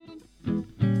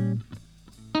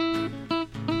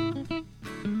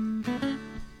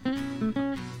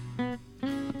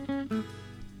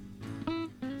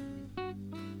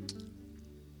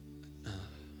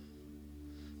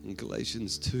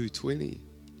Galatians 2:20.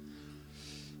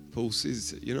 Paul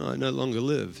says, I no longer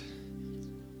live.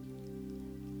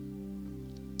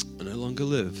 I no longer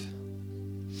live.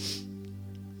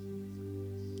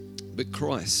 But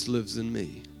Christ lives in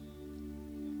me.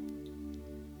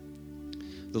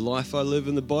 The life I live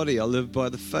in the body, I live by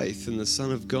the faith in the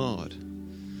Son of God,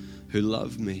 who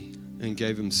loved me and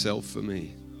gave himself for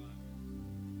me.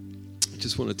 I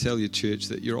just want to tell you, church,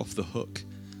 that you're off the hook.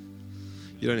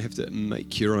 You don't have to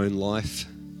make your own life.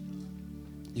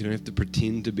 You don't have to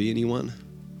pretend to be anyone.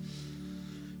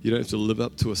 You don't have to live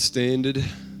up to a standard,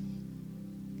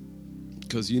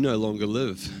 because you no longer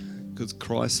live, because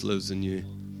Christ lives in you.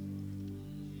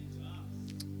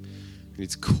 And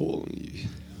he's calling you.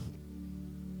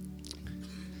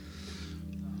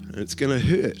 And it's going to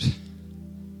hurt,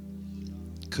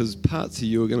 because parts of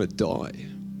you are going to die,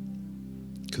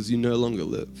 because you no longer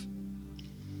live.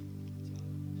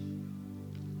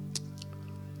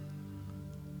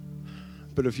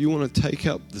 But if you want to take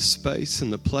up the space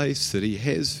and the place that he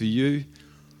has for you,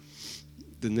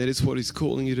 then that is what he's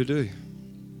calling you to do.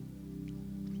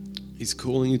 He's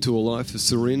calling you to a life of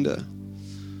surrender,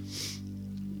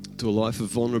 to a life of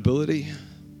vulnerability,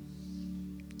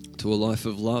 to a life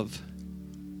of love.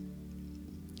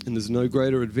 And there's no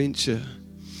greater adventure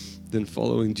than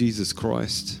following Jesus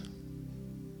Christ.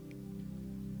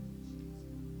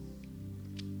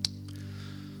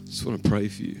 I just want to pray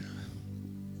for you.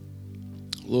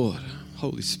 Lord,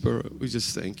 Holy Spirit, we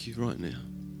just thank you right now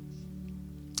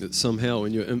that somehow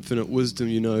in your infinite wisdom,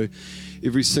 you know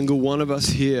every single one of us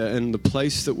here and the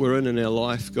place that we're in our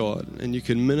life, God, and you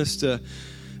can minister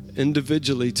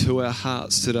individually to our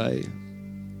hearts today.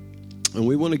 And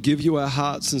we want to give you our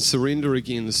hearts and surrender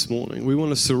again this morning. We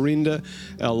want to surrender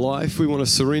our life. We want to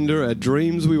surrender our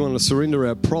dreams. We want to surrender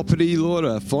our property, Lord,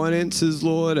 our finances,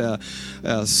 Lord, our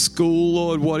school,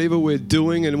 Lord, whatever we're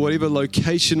doing and whatever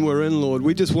location we're in, Lord.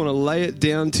 We just want to lay it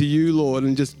down to you, Lord,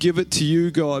 and just give it to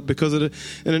you, God, because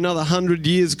in another 100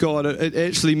 years, God, it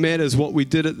actually matters what we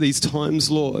did at these times,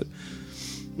 Lord.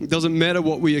 It doesn't matter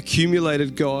what we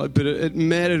accumulated, God, but it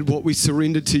mattered what we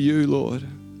surrendered to you, Lord.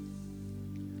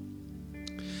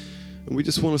 And we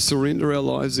just want to surrender our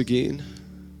lives again.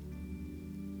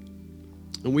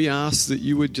 And we ask that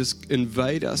you would just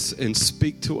invade us and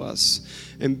speak to us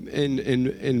and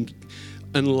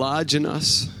enlarge in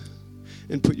us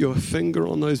and put your finger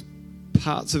on those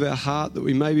parts of our heart that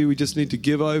we just need to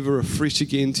give over afresh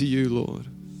again to you, Lord.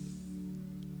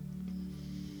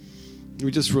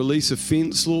 We just release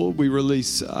offense, Lord. We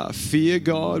release fear,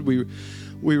 God. We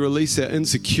release our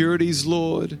insecurities,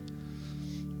 Lord.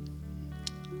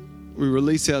 We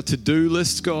release our to-do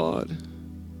list, God.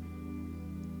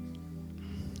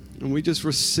 And we just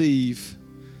receive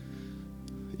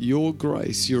your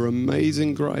grace, your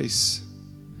amazing grace,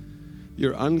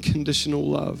 your unconditional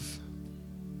love,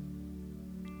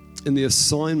 and the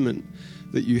assignment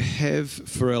that you have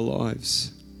for our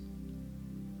lives.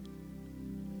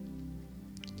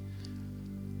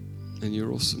 In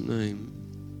your awesome name,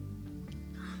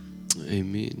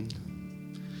 amen.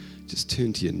 Just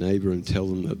turn to your neighbour and tell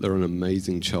them that they're an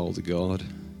amazing child of God.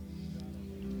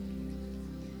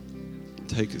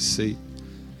 Take a seat.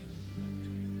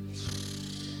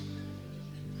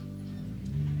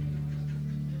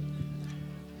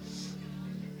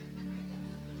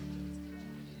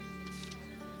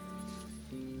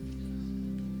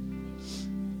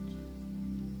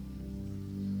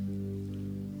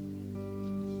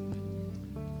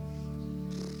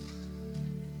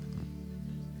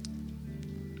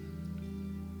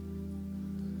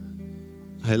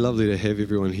 Hey, lovely to have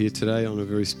everyone here today on a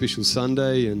very special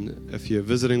Sunday, and if you're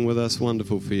visiting with us,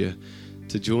 wonderful for you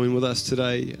to join with us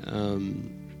today.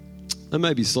 I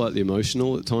may be slightly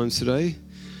emotional at times today,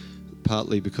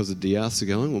 partly because the Dea'ths are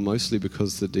going, or mostly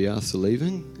because the Dea'ths are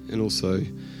leaving, and also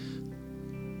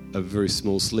a very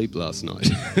small sleep last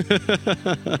night.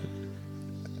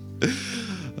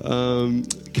 A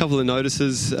couple of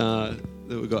notices that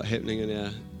we've got happening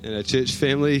in our church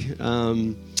family.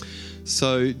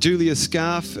 So Julia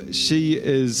Scarf, she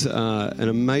is an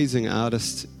amazing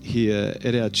artist here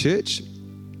at our church,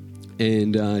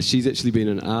 and she's actually been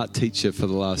an art teacher for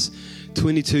the last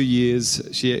 22 years.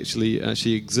 She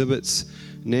exhibits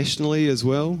nationally as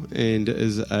well, and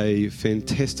is a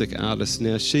fantastic artist.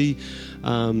 Now she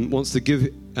wants to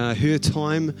give her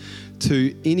time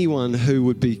to anyone who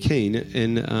would be keen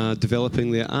in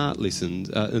developing their art lessons,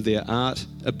 their art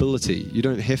ability. You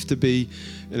don't have to be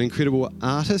an incredible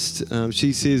artist.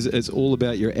 She says it's all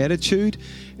about your attitude,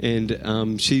 and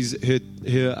her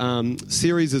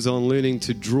series is on learning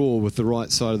to draw with the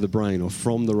right side of the brain, or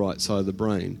from the right side of the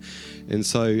brain. And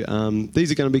so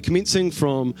these are going to be commencing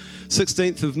from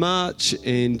 16th of March,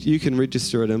 and you can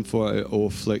register at info or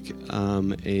flick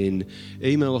and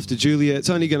email off to Julia. It's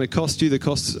only going to cost you the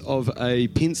cost of a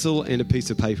pencil and a piece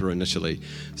of paper initially.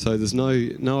 So there's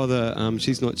no other,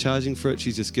 she's not charging for it,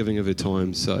 she's just giving of her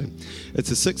time. So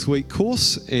it's a 6-week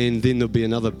course, and then there'll be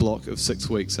another block of 6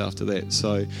 weeks after that.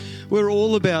 So we're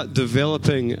all about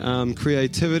developing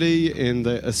creativity and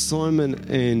the assignment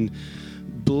and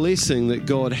blessing that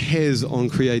God has on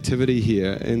creativity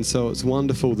here. And so it's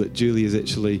wonderful that Julie is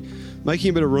actually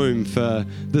making a bit of room for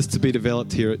this to be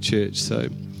developed here at church. So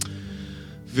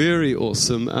very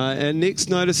awesome. Our next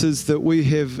notice is that we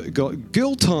have got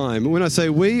girl time. When I say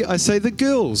we, I say the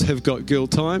girls have got girl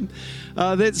time.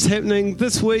 That's happening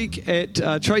this week at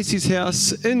Tracy's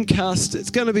house in Cust.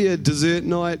 It's going to be a dessert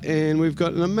night, and we've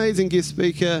got an amazing guest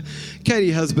speaker.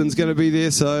 Katie Husband's going to be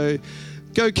there, so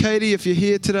go Katie if you're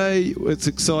here today. It's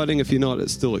exciting. If you're not,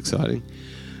 it's still exciting.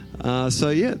 So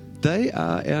yeah, they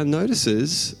are our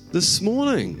notices this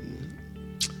morning.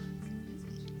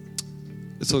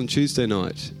 It's on Tuesday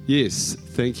night. Yes,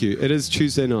 thank you. It is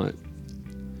Tuesday night.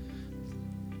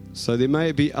 So there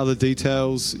may be other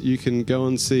details. You can go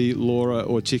and see Laura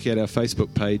or check out our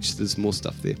Facebook page. There's more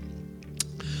stuff there.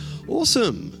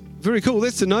 Awesome. Very cool.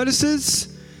 That's the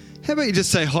notices. How about you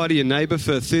just say hi to your neighbour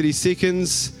for 30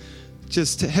 seconds?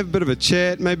 Just have a bit of a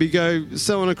chat. Maybe go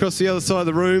someone across the other side of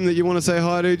the room that you want to say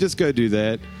hi to. Just go do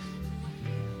that.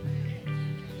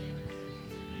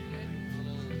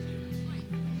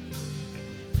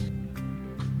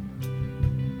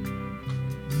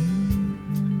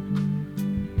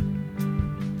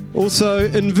 Also,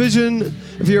 Envision,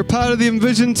 if you're a part of the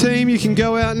Envision team, you can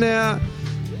go out now.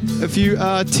 If you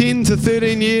are 10 to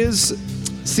 13 years,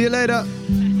 see you later.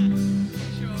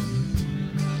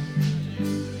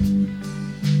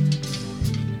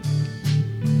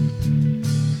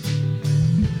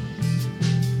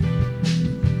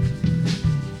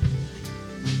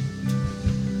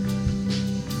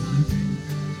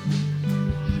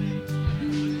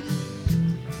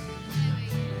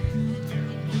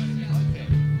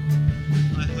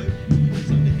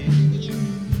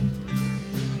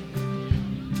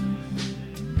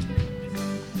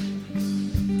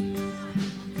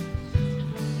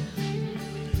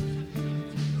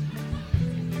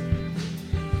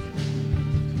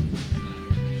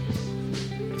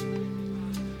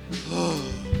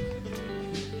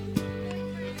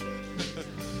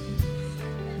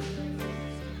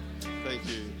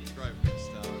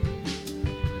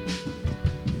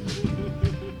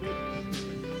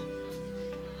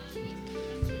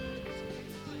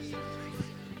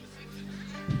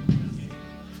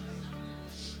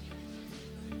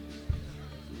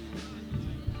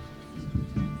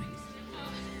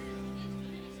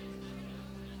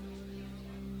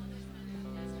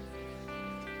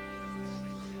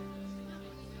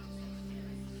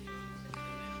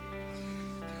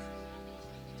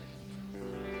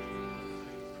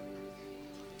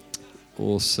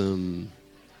 Awesome.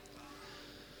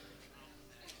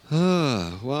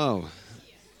 Wow.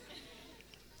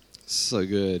 So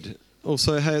good.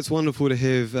 Also, hey, it's wonderful to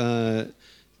have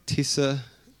Tessa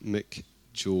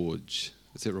McGeorge.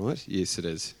 Is that right? Yes, it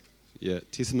is. Yeah,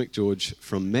 Tessa McGeorge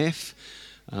from MAF,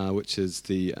 which is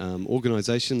the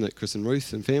organisation that Chris and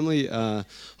Ruth and family are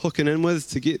hooking in with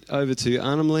to get over to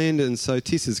Arnhem Land. And so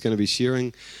Tessa's going to be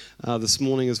sharing this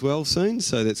morning as well soon.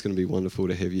 So that's going to be wonderful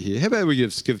to have you here. How about we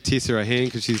give Tessa a hand,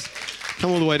 because she's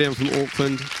come all the way down from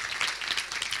Auckland.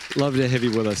 Love to have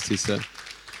you with us, Tessa.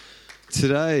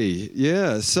 Today,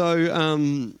 yeah. So,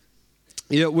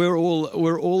 yeah, we're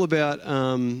all about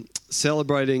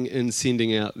celebrating and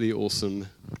sending out the awesome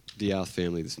Dea'th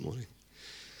family this morning.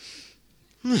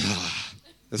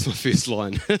 That's my first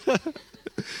line.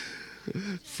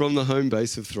 From the home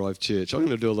base of Thrive Church. I'm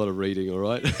going to do a lot of reading, all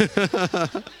right?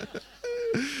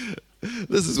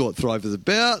 This is what Thrive is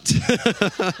about.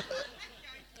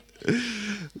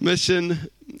 Mission.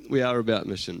 We are about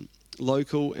mission.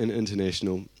 Local and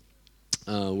international.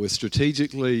 We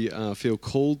strategically feel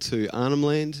called to Arnhem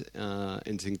Land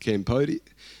and to Cambodia.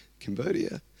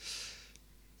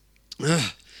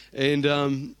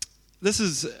 And this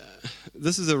is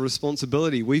a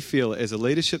responsibility we feel as a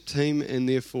leadership team, and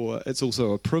therefore it's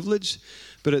also a privilege,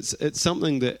 but it's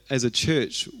something that as a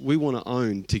church we want to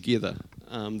own together.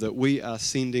 that we are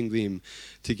sending them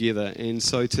together. And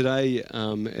so today,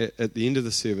 at the end of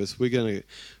the service, we're going to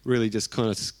really just kind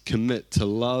of commit to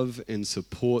love and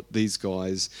support these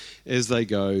guys as they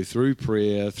go through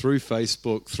prayer, through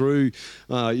Facebook, through,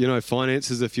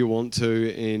 finances if you want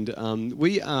to. And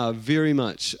we are very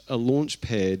much a launch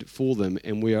pad for them,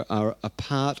 and we are a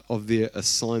part of their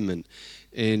assignment.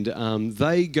 And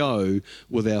they go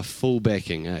with our full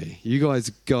backing, eh? You guys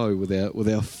go with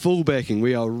our full backing.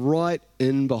 We are right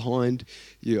in behind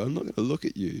you. I'm not going to look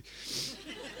at you.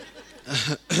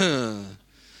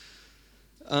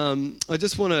 I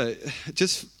just want to,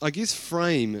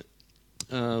 frame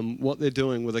what they're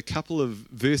doing with a couple of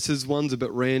verses. One's a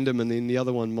bit random, and then the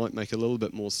other one might make a little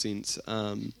bit more sense.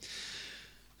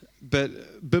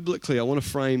 But biblically, I want to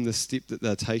frame the step that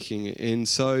they're taking. And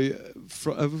so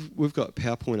we've got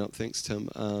PowerPoint up, thanks, Tim.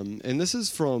 And this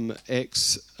is from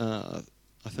Acts, I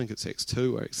think it's Acts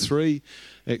 2 or Acts 3.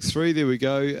 Acts 3, there we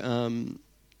go.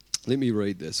 Let me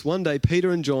read this. One day,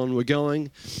 Peter and John were going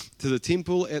to the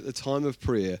temple at the time of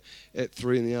prayer at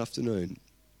 3 p.m.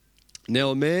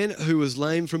 Now, a man who was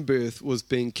lame from birth was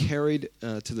being carried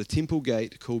to the temple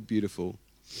gate called Beautiful.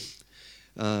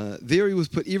 There he was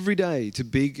put every day to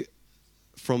beg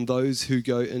from those who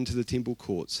go into the temple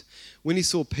courts. When he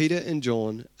saw Peter and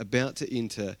John about to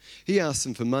enter, he asked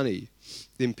them for money.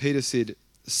 Then Peter said,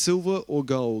 "Silver or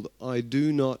gold I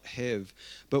do not have,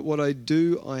 but what I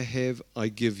do have I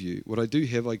give you. What I do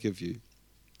have I give you.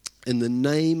 In the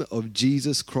name of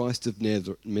Jesus Christ of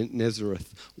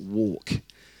Nazareth, walk."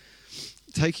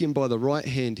 Taking him by the right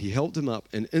hand, he helped him up,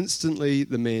 and instantly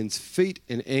the man's feet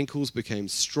and ankles became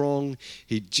strong.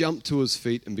 He jumped to his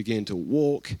feet and began to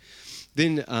walk.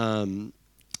 Then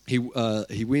he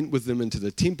went with them into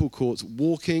the temple courts,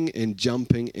 walking and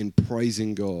jumping and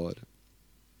praising God.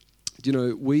 You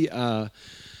know,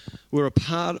 we're a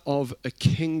part of a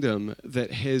kingdom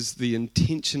that has the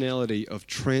intentionality of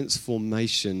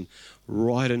transformation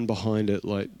right in behind it.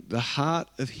 Like, the heart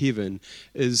of heaven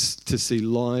is to see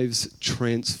lives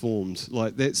transformed.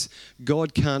 Like, that's,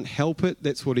 God can't help it.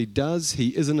 That's what he does.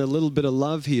 He isn't a little bit of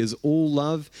love. He is all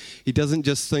love. He doesn't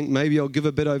just think, maybe I'll give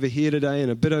a bit over here today and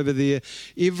a bit over there.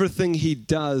 Everything he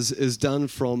does is done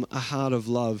from a heart of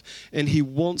love. And he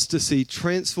wants to see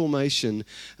transformation.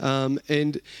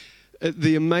 And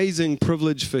the amazing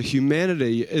privilege for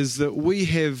humanity is that we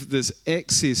have this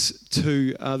access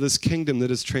to this kingdom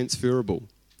that is transferable.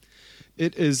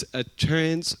 It is a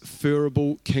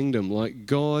transferable kingdom. Like,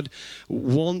 God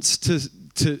wants to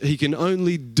he can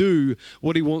only do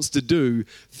what he wants to do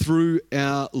through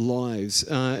our lives.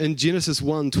 In Genesis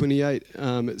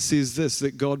 1:28, it says this,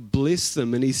 that God blessed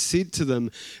them and he said to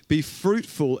them, "Be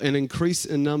fruitful and increase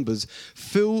in numbers,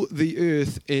 fill the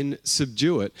earth and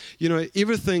subdue it." You know,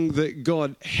 everything that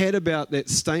God had about that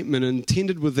statement,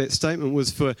 intended with that statement,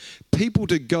 was for people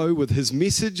to go with his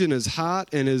message and his heart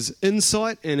and his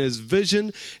insight and his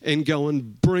vision and go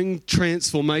and bring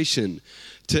transformation,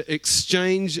 to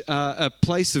exchange a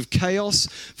place of chaos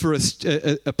for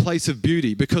a place of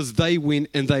beauty, because they went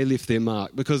and they left their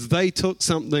mark, because they took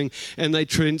something and they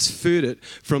transferred it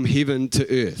from heaven to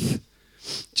earth.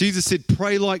 Jesus said,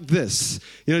 pray like this,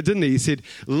 didn't he? He said,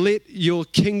 let your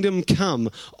kingdom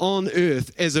come on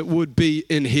earth as it would be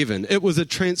in heaven. It was a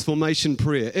transformation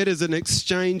prayer. It is an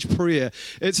exchange prayer.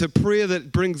 It's a prayer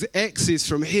that brings access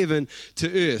from heaven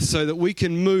to earth so that we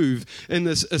can move in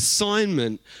this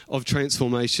assignment of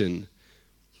transformation.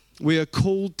 We are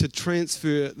called to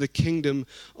transfer the kingdom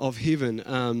of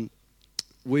heaven.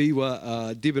 We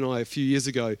were, Deb and I, a few years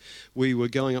ago, we were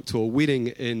going up to a wedding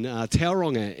in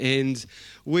Tauranga, and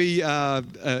we, a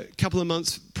couple of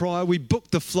months prior, we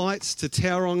booked the flights to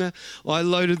Tauranga. I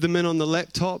loaded them in on the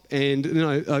laptop, and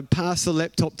I passed the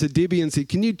laptop to Debbie and said,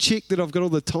 "Can you check that I've got all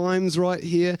the times right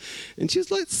here?" And she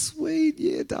was like, "Sweet,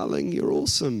 yeah, darling, you're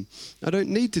awesome. I don't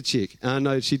need to check."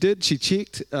 No, she did. She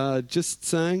checked, just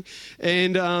saying.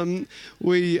 And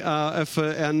we,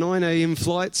 for our 9 a.m.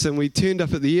 flights, and we turned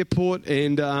up at the airport,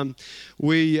 and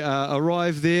we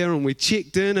arrived there, and we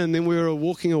checked in, and then we were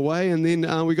walking away, and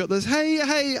then we got this, hey,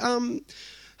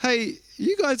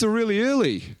 you guys are really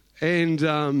early. And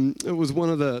it was one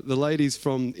of the ladies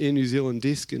from Air New Zealand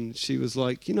desk, and she was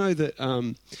like, "You know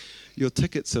that your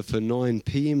tickets are for 9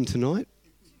 p.m. tonight?"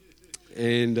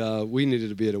 And we needed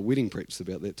to be at a wedding practice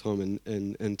about that time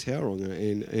in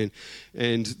Tauranga,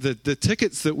 and the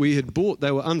tickets that we had bought,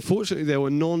 they were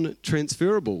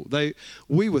non-transferable.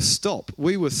 We were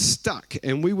stuck,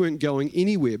 and we weren't going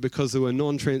anywhere because they were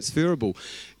non-transferable.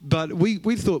 But we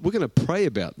thought, we're going to pray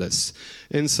about this,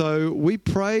 and so we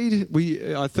prayed.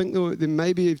 I think there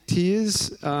may be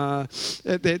tears at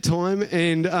that time,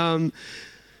 and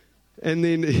And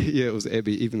then, yeah, it was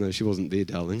Abby, even though she wasn't there,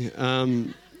 darling.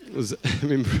 It was, I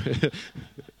remember,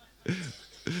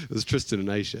 it was Tristan and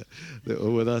Aisha that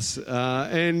were with us.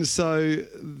 And so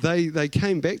they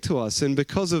came back to us, and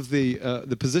because of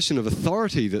the position of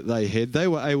authority that they had, they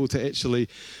were able to actually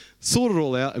sort it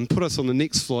all out and put us on the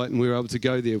next flight, and we were able to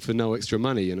go there for no extra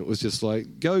money. And it was just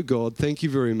like, go God, thank you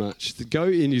very much. To go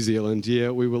in New Zealand,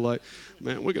 yeah, we were like,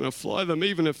 man, we're going to fly them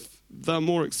even if they're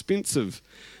more expensive.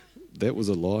 That was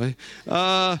a lie.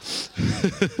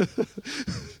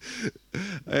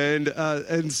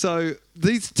 And so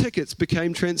these tickets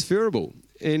became transferable.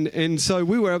 And so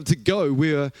we were able to go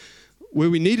where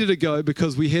we needed to go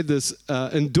because we had this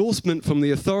endorsement from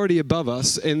the authority above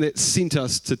us, and that sent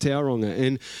us to Tauranga.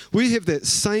 And we have that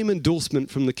same endorsement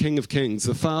from the King of Kings,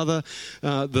 the Father,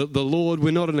 the Lord.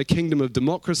 We're not in a kingdom of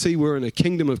democracy, we're in a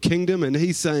kingdom of kingdom, and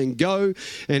he's saying, go,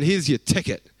 and here's your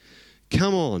ticket.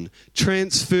 Come on,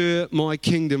 transfer my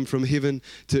kingdom from heaven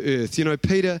to earth. You know,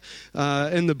 Peter,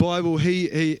 in the Bible,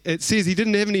 it says he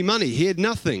didn't have any money. He had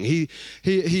nothing. He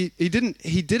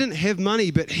didn't have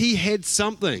money, but he had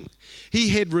something. He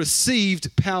had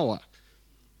received power.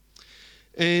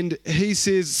 And he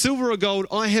says, silver or gold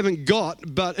I haven't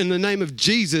got, but in the name of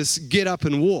Jesus, get up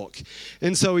and walk.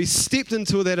 And so he stepped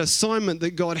into that assignment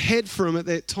that God had for him at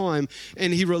that time,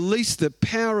 and he released the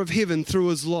power of heaven through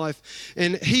his life.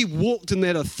 And he walked in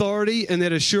that authority and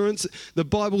that assurance. The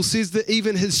Bible says that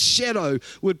even his shadow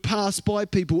would pass by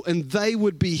people and they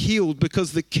would be healed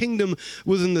because the kingdom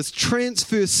was in this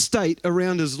transfer state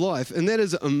around his life. And that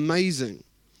is amazing.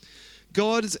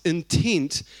 God's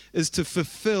intent is to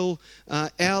fulfill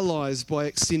our lives by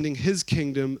extending his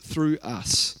kingdom through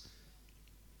us.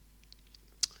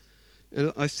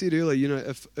 And I said earlier, you know,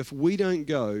 if we don't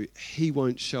go, he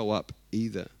won't show up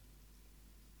either.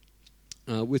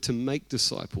 We're to make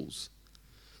disciples,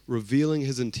 revealing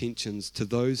his intentions to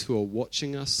those who are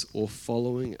watching us or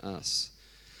following us.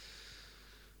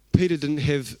 Peter didn't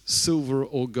have silver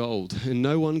or gold, and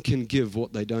no one can give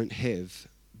what they don't have,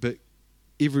 but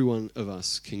every one of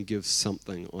us can give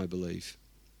something, I believe.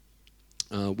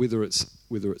 Whether it's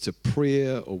a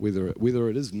prayer or whether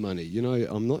it is money. You know,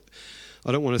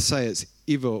 I don't want to say it's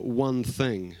ever one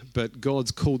thing, but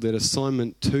God's called that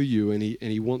assignment to you, and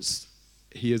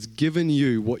he has given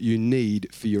you what you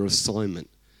need for your assignment.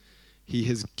 He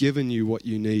has given you what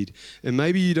you need. And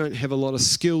maybe you don't have a lot of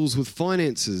skills with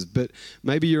finances, but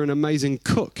maybe you're an amazing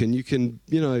cook and you can,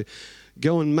 you know,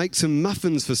 go and make some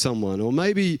muffins for someone. Or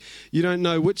maybe you don't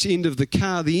know which end of the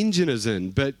car the engine is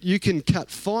in, but you can cut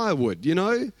firewood, you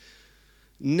know.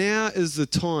 Now is the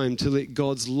time to let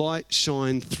God's light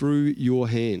shine through your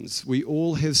hands. We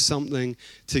all have something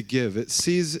to give. It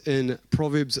says in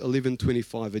Proverbs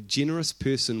 11:25, a generous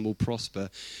person will prosper.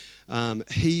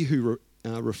 He who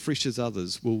refreshes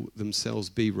others will themselves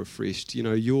be refreshed. You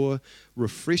know, your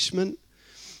refreshment,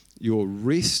 your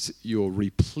rest, your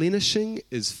replenishing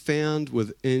is found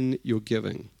within your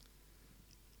giving.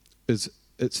 It's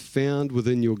found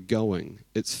within your going.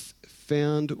 It's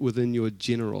found within your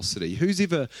generosity. Who has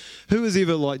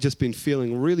ever like just been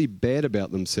feeling really bad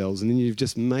about themselves, and then you've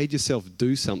just made yourself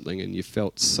do something and you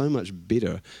felt so much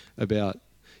better about,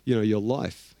 you know, your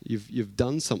life. You've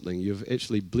done something. You've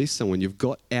actually blessed someone. You've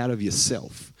got out of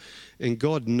yourself. And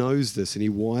God knows this, and he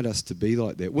wired us to be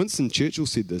like that. Winston Churchill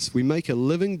said this: we make a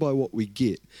living by what we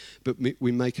get, but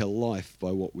we make a life by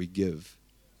what we give.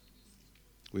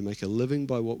 We make a living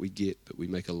by what we get, but we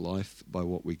make a life by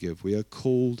what we give. We are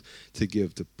called to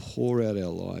give, to pour out our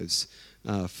lives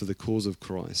for the cause of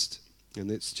Christ.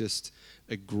 And that's just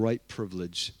a great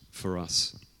privilege for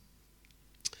us.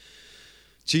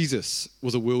 Jesus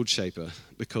was a world shaper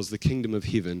because the kingdom of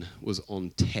heaven was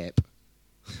on tap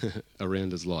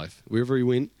around his life. Wherever he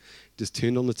went, just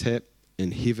turned on the tap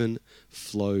and heaven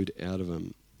flowed out of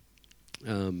him.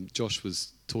 Josh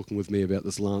was talking with me about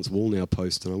this Lance Wallnow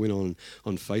post, and I went on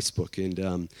Facebook,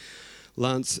 and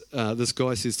Lance, this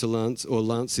guy says to Lance, or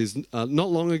Lance says, not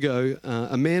long ago,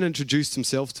 a man introduced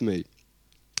himself to me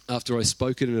after I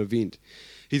spoke at an event.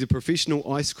 He's a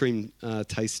professional ice cream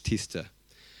taste tester.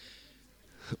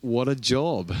 What a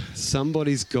job.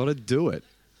 Somebody's got to do it.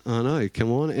 I know,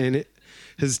 come on. And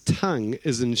his tongue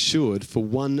is insured for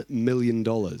 $1 million.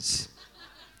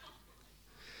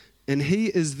 And he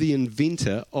is the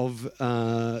inventor of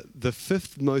the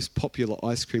fifth most popular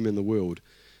ice cream in the world.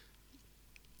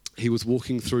 He was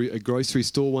walking through a grocery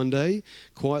store one day,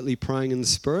 quietly praying in the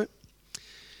Spirit.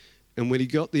 And when he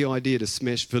got the idea to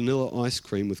smash vanilla ice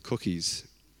cream with cookies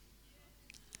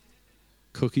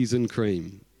and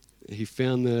cream, he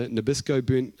found the Nabisco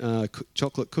burnt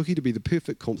chocolate cookie to be the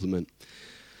perfect complement.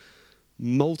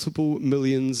 Multiple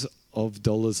millions of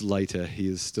dollars later, he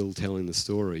is still telling the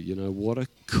story. You know, what a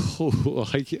cool,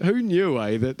 like, who knew,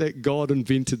 that God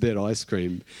invented that ice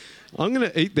cream? I'm going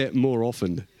to eat that more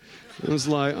often. It was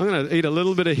like, I'm going to eat a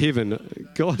little bit of heaven.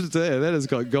 God's there. That has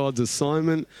got God's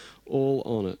assignment all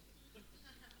on it.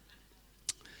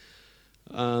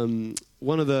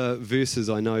 One of the verses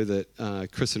I know that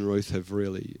Chris and Ruth have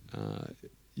really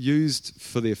used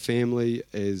for their family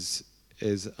as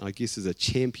I guess as a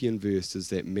champion verse is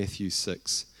that Matthew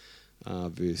 6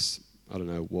 verse, I don't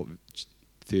know what,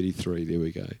 33, there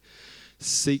we go.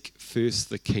 Seek first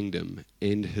the kingdom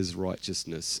and his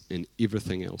righteousness, and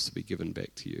everything else will be given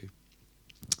back to you.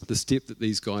 The step that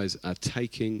these guys are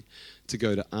taking to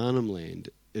go to Arnhem Land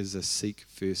is a seek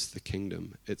first the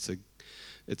kingdom. It's a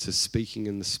speaking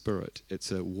in the Spirit.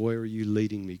 It's a, where are you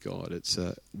leading me, God? It's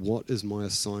a, what is my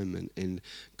assignment? And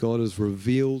God has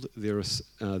revealed their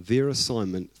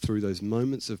assignment through those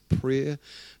moments of prayer,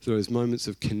 through those moments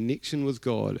of connection with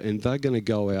God, and they're going to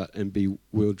go out and be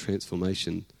world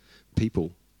transformation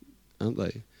people, aren't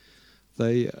they?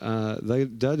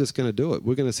 They're just going to do it.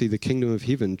 We're going to see the kingdom of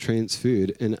heaven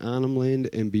transferred in Arnhem Land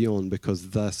and beyond because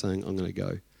they're saying, I'm going to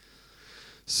go.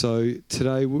 So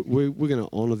today we're going to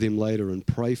honour them later and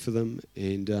pray for them.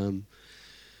 And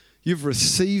you've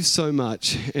received so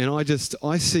much, and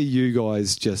I see you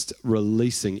guys just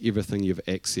releasing everything you've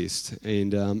accessed.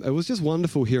 And it was just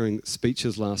wonderful hearing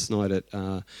speeches last night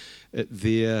at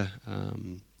their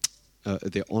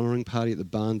honouring party at the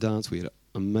barn dance. We had an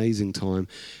amazing time,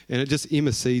 and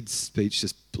Emma Seed's speech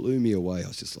just blew me away. I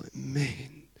was just like,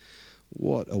 man,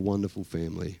 what a wonderful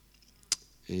family.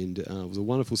 And it was a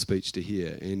wonderful speech to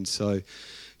hear. And so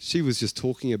she was just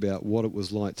talking about what it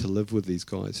was like to live with these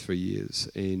guys for years,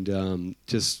 and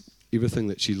just everything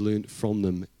that she learnt from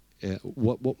them.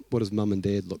 What does mum and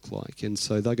dad look like? And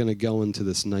so they're going to go into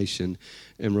this nation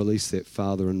and release that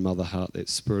father and mother heart, that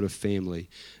spirit of family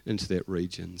into that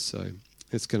region. So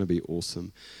it's going to be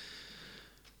awesome.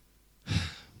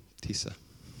 Tessa.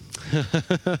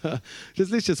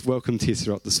 Let's just welcome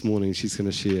Tessa up this morning. She's going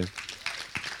to share.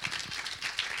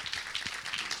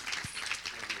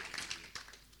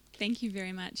 Thank you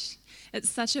very much. It's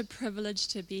such a privilege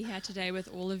to be here today with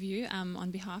all of you on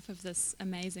behalf of this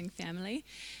amazing family.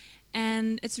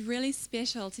 And it's really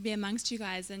special to be amongst you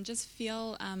guys and just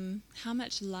feel how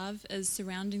much love is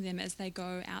surrounding them as they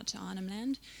go out to Arnhem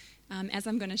Land. As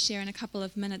I'm going to share in a couple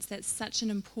of minutes, that's such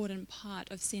an important part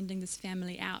of sending this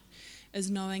family out, is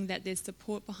knowing that there's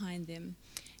support behind them.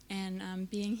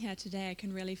 And being here today, I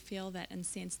can really feel that and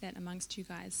sense that amongst you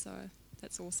guys, so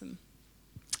that's awesome.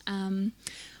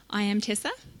 I am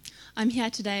Tessa. I'm here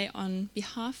today on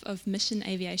behalf of Mission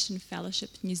Aviation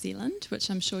Fellowship New Zealand, which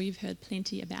I'm sure you've heard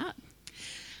plenty about.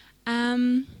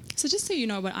 So just so you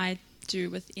know what I do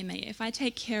with MAF, I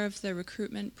take care of the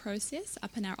recruitment process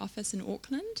up in our office in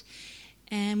Auckland,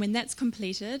 and when that's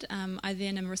completed, I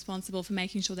then am responsible for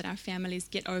making sure that our families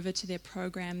get over to their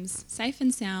programs safe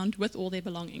and sound with all their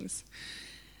belongings.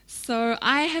 So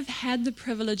I have had the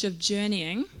privilege of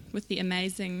journeying with the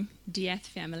amazing Dea'th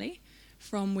family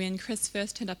from when Chris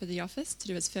first turned up at the office to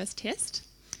do his first test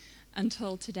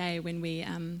until today when we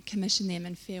commission them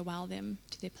and farewell them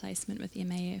to their placement with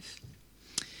MAF.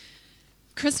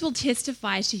 Chris will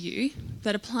testify to you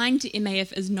that applying to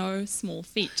MAF is no small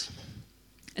feat.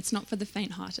 It's not for the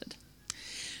faint-hearted.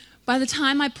 By the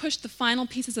time I pushed the final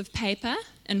pieces of paper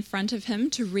in front of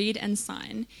him to read and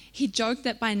sign, he joked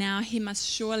that by now he must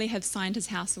surely have signed his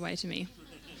house away to me.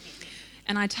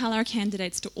 And I tell our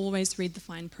candidates to always read the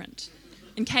fine print,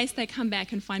 in case they come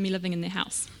back and find me living in their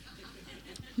house.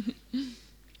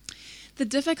 The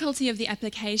difficulty of the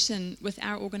application with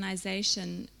our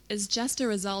organisation is just a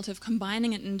result of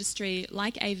combining an industry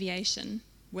like aviation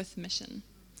with mission.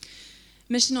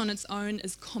 Mission on its own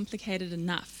is complicated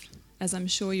enough, as I'm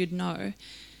sure you'd know.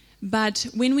 But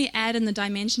when we add in the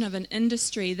dimension of an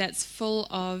industry that's full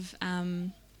of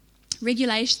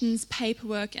regulations,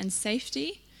 paperwork, and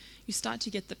safety, you start to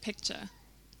get the picture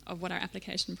of what our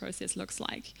application process looks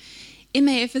like.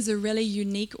 MAF is a really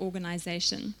unique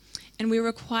organisation, and we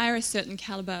require a certain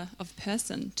calibre of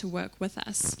person to work with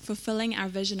us, fulfilling our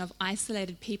vision of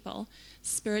isolated people,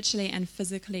 spiritually and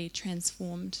physically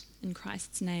transformed in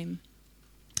Christ's name.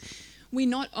 We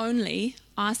not only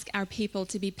ask our people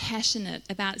to be passionate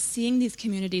about seeing these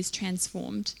communities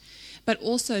transformed, but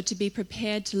also to be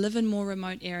prepared to live in more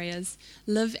remote areas,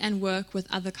 live and work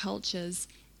with other cultures,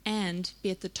 and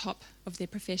be at the top of their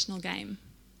professional game,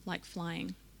 like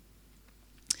flying.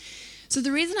 So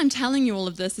the reason I'm telling you all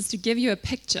of this is to give you a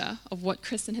picture of what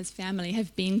Chris and his family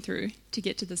have been through to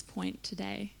get to this point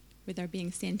today, where they're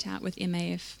being sent out with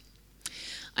MAF.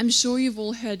 I'm sure you've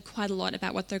all heard quite a lot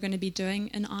about what they're going to be doing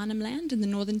in Arnhem Land, in the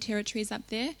Northern Territories up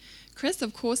there. Chris,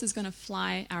 of course, is going to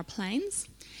fly our planes,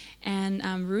 and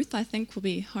Ruth, I think, will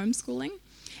be homeschooling.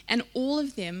 And all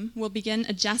of them will begin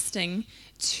adjusting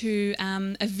to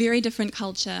a very different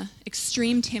culture,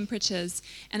 extreme temperatures,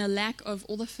 and a lack of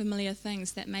all the familiar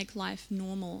things that make life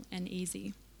normal and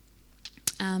easy.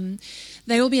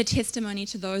 They will be a testimony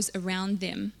to those around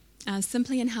them,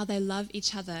 simply in how they love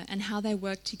each other and how they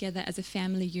work together as a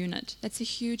family unit. That's a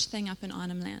huge thing up in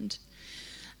Arnhem Land.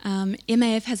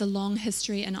 MAF has a long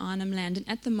history in Arnhem Land, and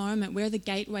at the moment we're the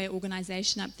gateway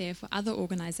organisation up there for other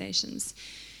organisations.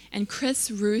 And Chris,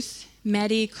 Ruth,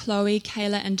 Maddie, Chloe,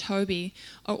 Kayla and Toby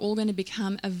are all going to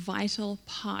become a vital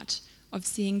part of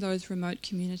seeing those remote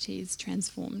communities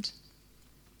transformed.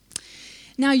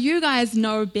 Now, you guys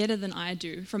know better than I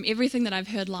do from everything that I've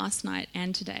heard last night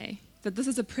and today that this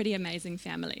is a pretty amazing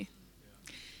family.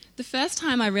 The first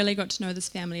time I really got to know this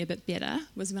family a bit better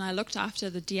was when I looked after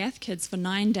the Dea'th kids for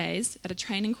 9 days at a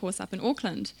training course up in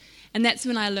Auckland. And that's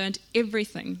when I learned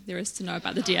everything there is to know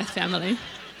about the Dea'th family.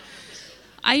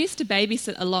 I used to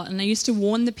babysit a lot, and I used to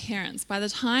warn the parents, by the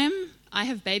time I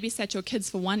have babysat your kids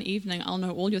for one evening, I'll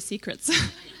know all your secrets.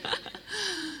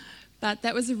 But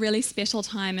that was a really special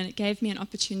time, and it gave me an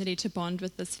opportunity to bond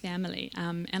with this family.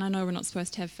 And I know we're not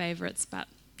supposed to have favourites, but,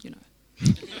 you know.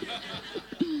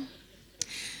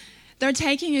 They're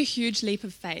taking a huge leap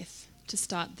of faith to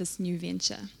start this new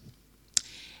venture.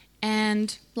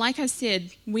 And like I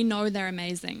said, we know they're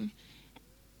amazing.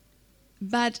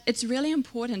 But it's really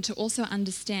important to also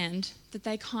understand that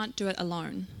they can't do it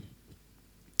alone.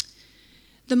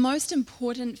 The most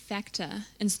important factor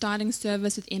in starting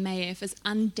service with MAF is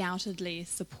undoubtedly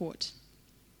support.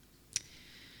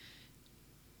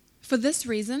 For this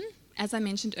reason, as I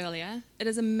mentioned earlier, it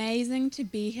is amazing to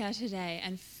be here today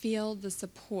and feel the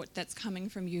support that's coming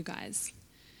from you guys.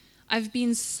 I've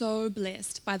been so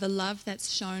blessed by the love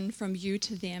that's shown from you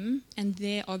to them and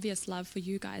their obvious love for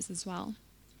you guys as well.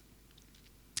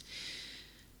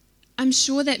 I'm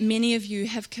sure that many of you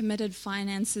have committed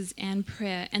finances and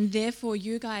prayer, and therefore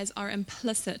you guys are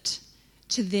implicit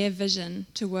to their vision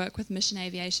to work with Mission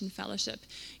Aviation Fellowship.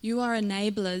 You are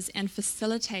enablers and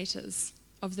facilitators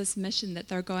of this mission that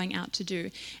they're going out to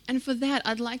do. And for that,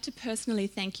 I'd like to personally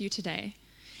thank you today.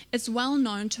 It's well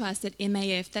known to us at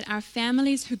MAF that our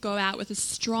families who go out with a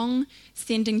strong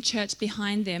sending church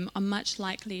behind them are much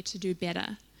likely to do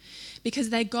better,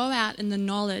 because they go out in the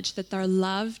knowledge that they're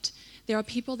loved. There are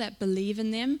people that believe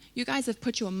in them. You guys have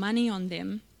put your money on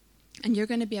them, and you're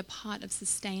going to be a part of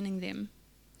sustaining them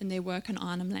in their work in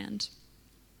Arnhem Land.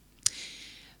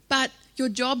 But your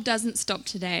job doesn't stop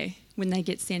today when they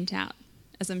get sent out,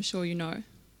 as I'm sure you know.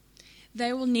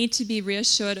 They will need to be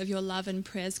reassured of your love and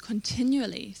prayers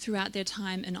continually throughout their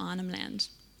time in Arnhem Land.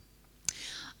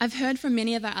 I've heard from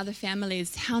many of our other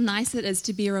families how nice it is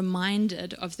to be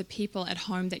reminded of the people at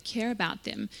home that care about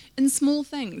them in small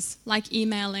things like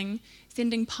emailing,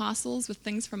 sending parcels with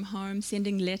things from home,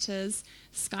 sending letters,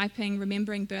 Skyping,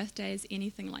 remembering birthdays,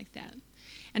 anything like that.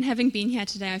 And having been here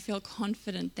today, I feel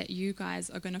confident that you guys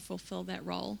are going to fulfill that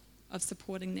role of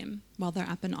supporting them while they're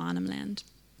up in Arnhem Land.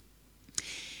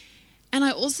 And I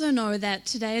also know that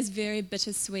today is very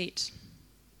bittersweet.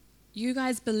 You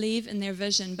guys believe in their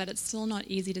vision, but it's still not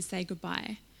easy to say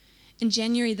goodbye. In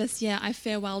January this year, I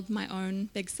farewelled my own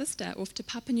big sister off to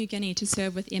Papua New Guinea to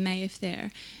serve with MAF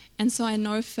there. And so I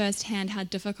know firsthand how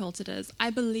difficult it is. I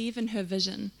believe in her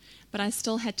vision, but I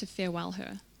still had to farewell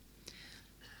her.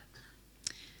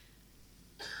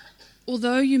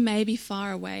 Although you may be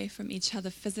far away from each other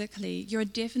physically, you're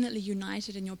definitely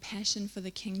united in your passion for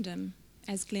the kingdom,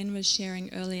 as Glenn was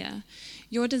sharing earlier.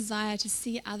 Your desire to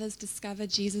see others discover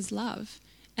Jesus' love.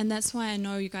 And that's why I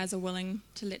know you guys are willing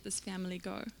to let this family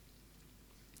go.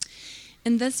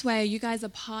 In this way, you guys are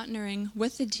partnering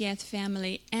with the Dea'th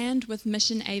family and with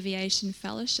Mission Aviation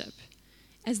Fellowship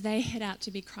as they head out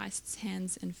to be Christ's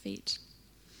hands and feet.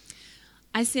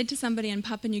 I said to somebody in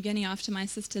Papua New Guinea after my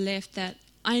sister left that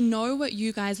I know what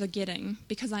you guys are getting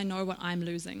because I know what I'm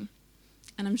losing.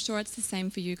 And I'm sure it's the same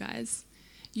for you guys.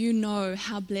 You know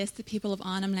how blessed the people of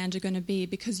Arnhem Land are going to be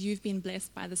because you've been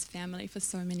blessed by this family for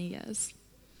so many years.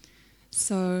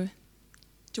 So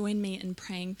join me in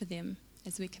praying for them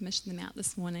as we commission them out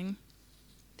this morning.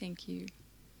 Thank you.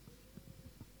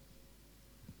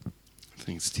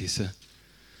 Thanks, Tessa.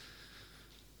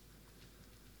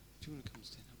 Do you want to come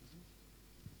stand up with me?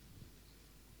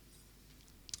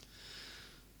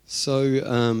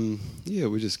 So,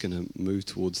 we're just going to move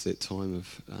towards that time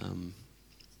of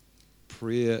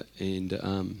prayer and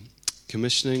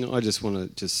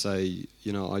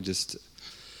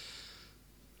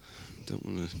don't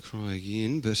want to cry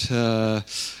again, but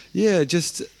yeah,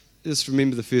 just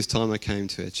remember the first time I came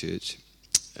to our church,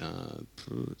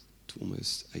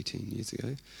 almost 18 years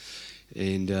ago,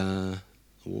 and I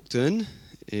walked in,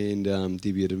 and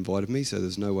Debbie had invited me, so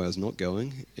there's no way I was not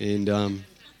going, and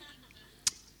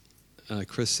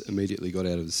Chris immediately got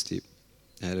out of his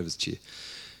chair,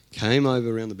 came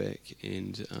over around the back,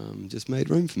 and just made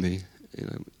room for me, and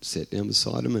I sat down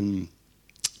beside him, and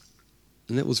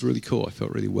that was really cool. I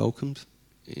felt really welcomed,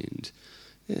 and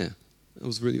yeah, it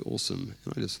was really awesome.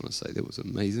 And I just want to say that was an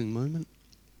amazing moment.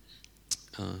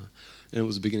 And it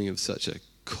was the beginning of such a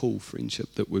cool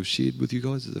friendship that we've shared with you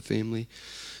guys as a family.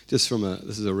 Just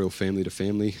this is a real family to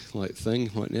family like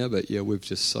thing right now, but yeah, we've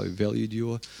just so valued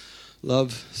your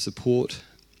love, support,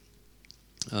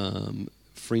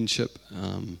 friendship.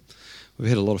 We've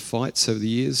had a lot of fights over the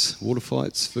years, water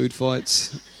fights, food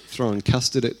fights, throwing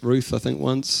custard at Ruth, I think,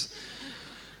 once.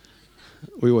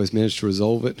 We always managed to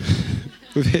resolve it.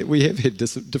 we have had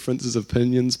differences of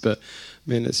opinions, but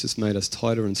man, it's just made us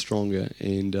tighter and stronger,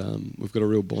 and we've got a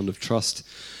real bond of trust.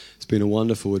 It's been a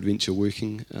wonderful adventure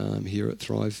working here at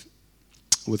Thrive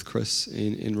with Chris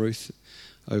and Ruth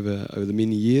over the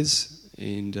many years,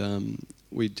 and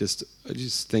I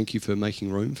just thank you for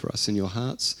making room for us in your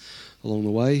hearts along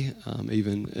the way,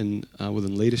 even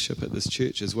within leadership at this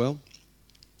church as well.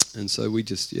 And so we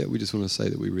just want to say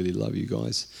that we really love you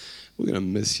guys. We're going to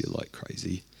miss you like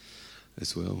crazy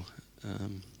as well.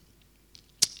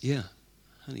 Yeah.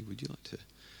 Honey, would you like to?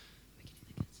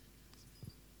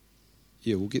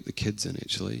 Yeah, we'll get the kids in,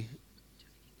 actually.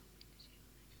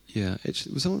 Yeah,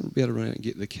 actually, will someone be able to run out and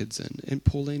get the kids in? And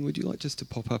Pauline, would you like just to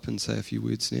pop up and say a few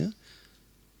words now?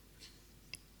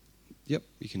 Yep,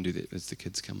 you can do that as the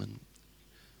kids come in.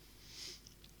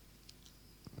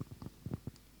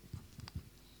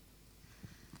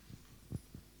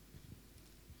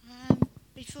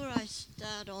 Before I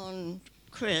start on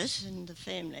Chris and the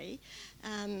family,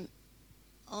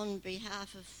 on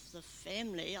behalf of the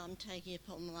family, I'm taking it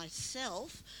upon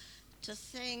myself to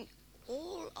thank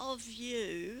all of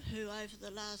you who over the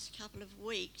last couple of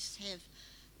weeks have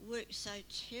worked so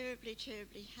terribly,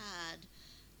 terribly hard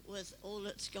with all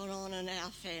that's gone on in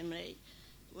our family,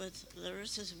 with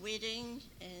Larissa's wedding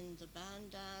and the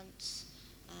barn dance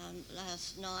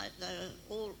last night. They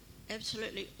were all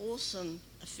absolutely awesome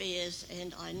affairs,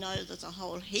 and I know there's a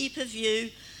whole heap of you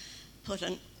put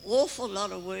an awful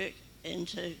lot of work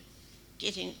into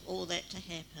getting all that to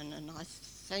happen, and I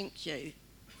thank you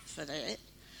for that.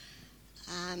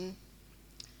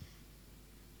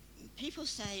 People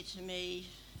say to me,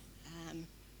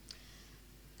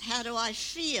 how do I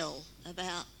feel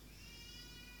about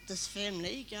this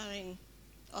family going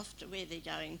off to where they're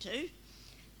going to?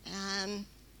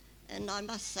 And I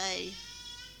must say,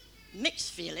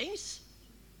 mixed feelings,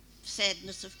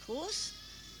 sadness of course,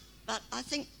 but I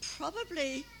think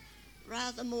probably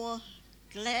rather more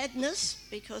gladness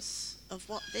because of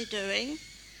what they're doing.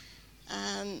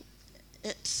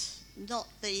 It's not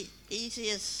the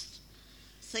easiest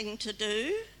thing to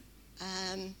do,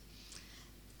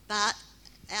 but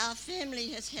our family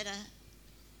has had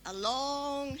a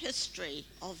long history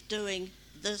of doing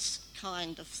this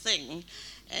kind of thing,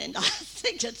 and I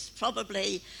think it's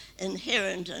probably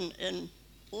inherent in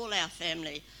all our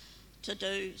family to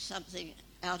do something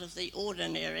out of the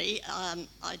ordinary. I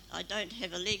don't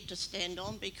have a leg to stand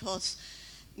on because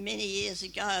many years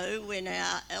ago, when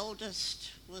our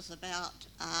eldest was about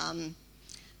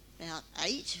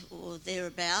 8 or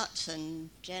thereabouts, and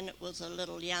Janet was a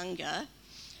little younger,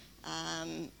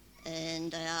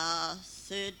 and our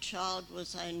third child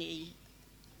was only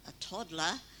a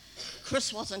toddler,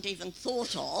 Chris wasn't even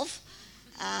thought of,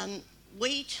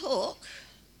 we took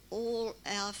all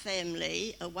our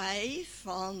family away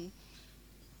from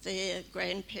their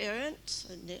grandparents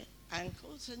and their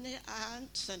uncles and their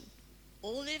aunts and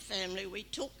all their family. We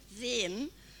took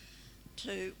them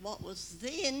to what was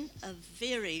then a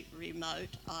very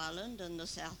remote island in the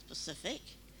South Pacific.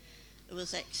 It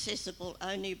was accessible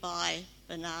only by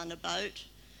banana boat.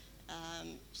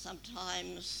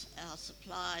 Sometimes our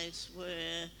supplies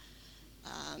were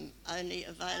only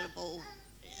available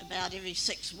about every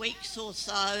 6 weeks or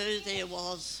so. There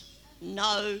was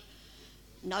no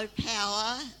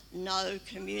power, no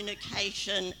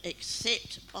communication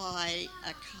except by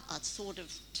a sort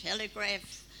of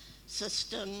telegraph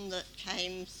system that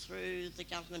came through the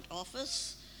government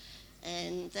office,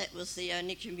 and that was the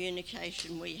only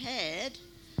communication we had.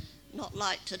 Not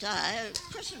like today.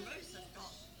 Chris and Ruth have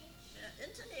got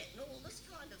internet and all this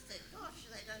kind of thing. Gosh,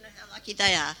 they don't know how lucky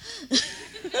they are.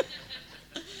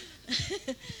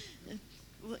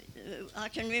 I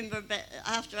can remember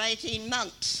after 18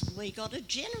 months we got a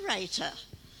generator.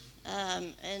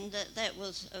 And that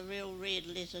was a real red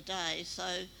letter day. So,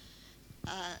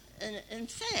 in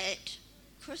fact,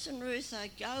 Chris and Ruth are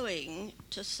going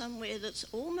to somewhere that's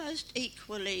almost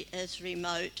equally as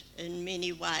remote in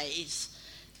many ways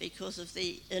because of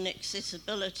the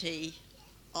inaccessibility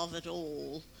of it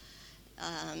all.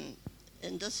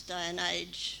 In this day and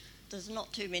age, there's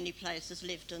not too many places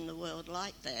left in the world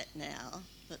like that now,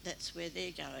 but that's where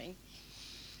they're going.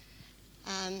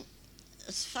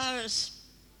 As far as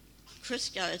Chris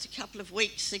goes, a couple of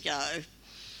weeks ago,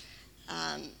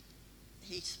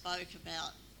 he spoke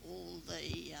about all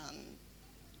the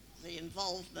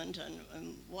involvement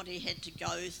and what he had to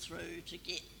go through to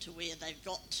get to where they've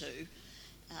got to.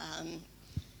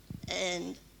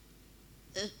 And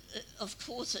of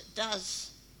course it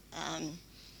does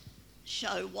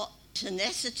show what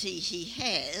tenacity he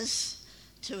has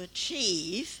to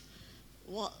achieve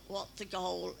what the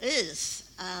goal is.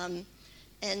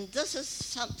 And this is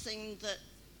something that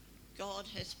God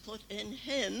has put in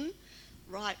him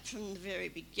right from the very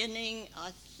beginning.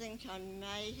 I think I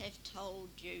may have told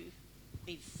you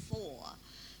before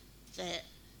that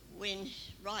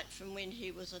right from when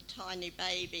he was a tiny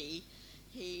baby,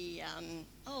 he,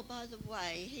 oh, by the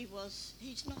way, he's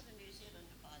not a New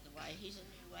Zealander, by the way, he's a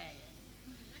Niuean.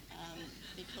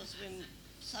 Because when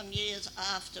some years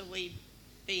after we'd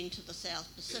been to the South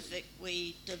Pacific,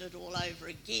 we did it all over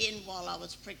again while I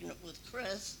was pregnant with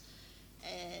Chris,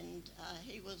 and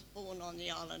he was born on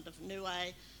the island of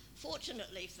Niue.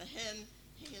 Fortunately for him,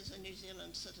 he is a New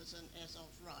Zealand citizen as of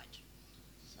right.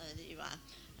 So there you are.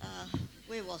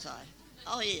 Where was I?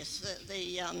 Oh yes,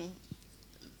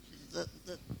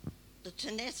 the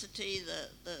tenacity,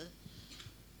 the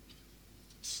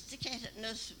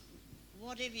stick-at-itness,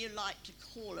 whatever you like to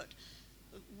call it.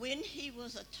 When he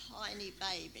was a tiny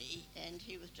baby and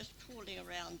he was just crawling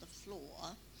around the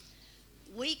floor,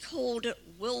 we called it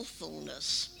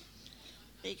willfulness,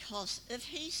 because if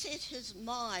he set his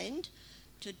mind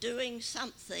to doing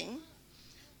something,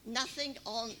 nothing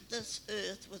on this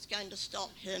earth was going to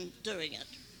stop him doing it.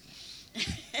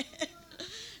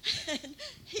 And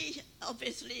he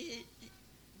obviously,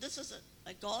 this is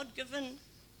a God-given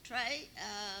trait.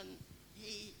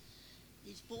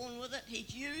 He's born with it.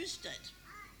 He's used it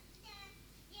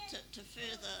to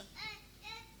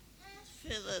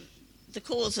further the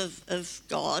cause of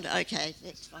God. Okay,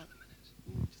 that's fine.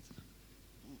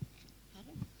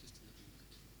 Pardon?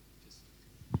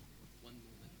 One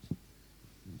more minute.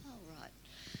 All right.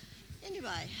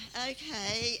 Anyway,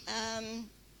 okay.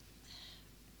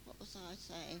 What was I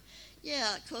saying?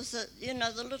 Yeah, because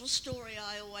the little story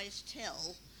I always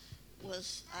tell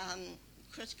was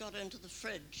Chris got into the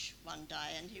fridge one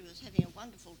day and he was having a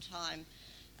wonderful time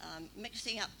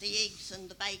mixing up the eggs and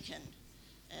the bacon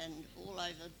and all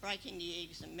over, breaking the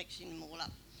eggs and mixing them all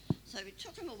up. So we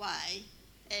took him away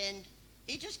and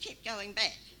he just kept going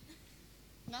back.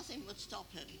 Nothing would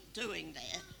stop him doing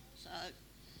that. So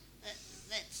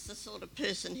that's the sort of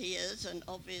person he is, and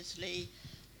obviously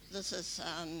this is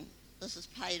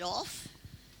paid off.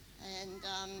 And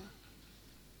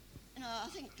I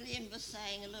think Glenn was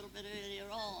saying a little bit earlier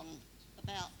on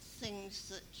about things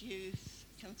that you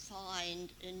can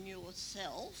find in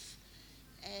yourself,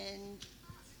 and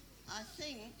I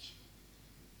think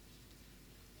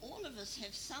all of us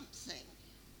have something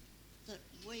that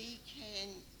we can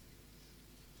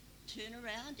turn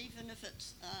around, even if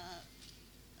it's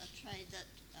a trade that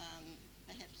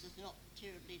perhaps is not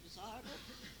terribly desirable.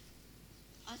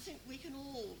 I think we can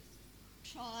all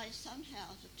try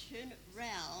somehow to turn it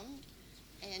round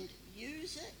and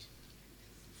use it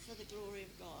for the glory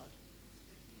of God.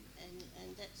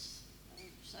 And that's,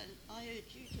 so I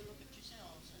urge you to look at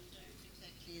yourselves and do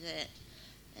exactly that.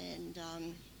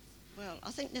 And, well,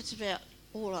 I think that's about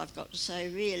all I've got to say,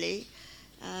 really.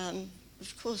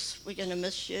 Of course, we're going to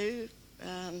miss you.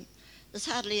 There's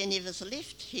hardly any of us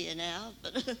left here now,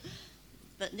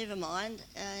 but never mind.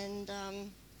 And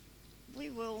we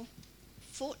will,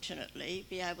 fortunately,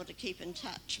 be able to keep in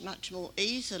touch much more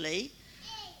easily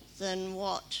than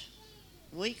what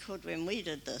we could when we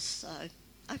did this. So,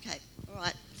 okay, all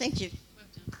right, thank you.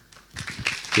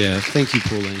 Yeah, thank you,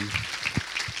 Pauline.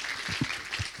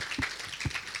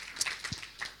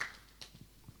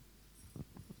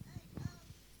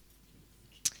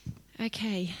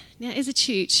 Okay, now as a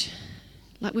church,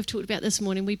 like we've talked about this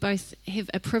morning, we both have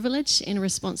a privilege and a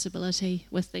responsibility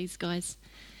with these guys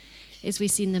as we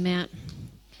send them out.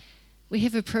 We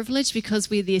have a privilege because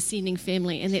we're the ascending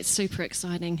family, and that's super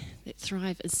exciting. That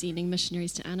Thrive is sending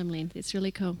missionaries to Arnhem Land. That's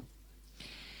really cool.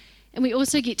 And we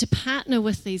also get to partner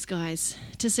with these guys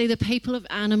to see the people of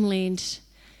Arnhem Land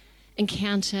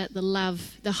encounter the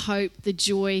love, the hope, the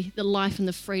joy, the life and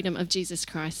the freedom of Jesus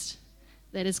Christ.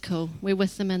 That is cool. We're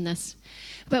with them in this.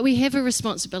 But we have a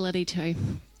responsibility too.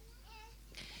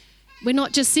 We're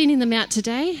not just sending them out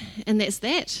today, and that's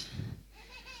that.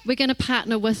 We're going to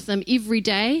partner with them every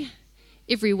day,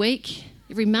 every week,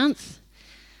 every month,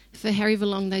 for however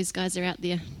long those guys are out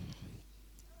there.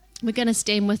 We're going to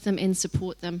stand with them and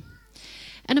support them.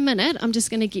 In a minute, I'm just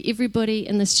going to get everybody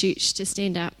in this church to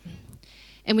stand up,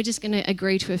 and we're just going to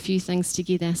agree to a few things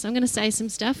together. So I'm going to say some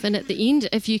stuff, and at the end,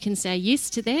 if you can say yes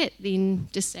to that, then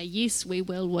just say yes, we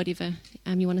will, whatever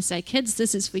you want to say. Kids,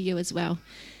 this is for you as well,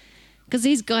 because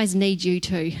these guys need you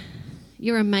too.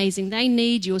 You're amazing. They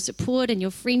need your support and your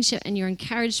friendship and your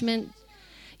encouragement,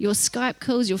 your Skype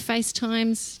calls, your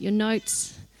FaceTimes, your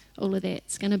notes, all of that.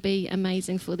 It's going to be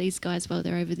amazing for these guys while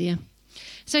they're over there.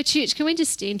 So, church, can we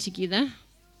just stand together?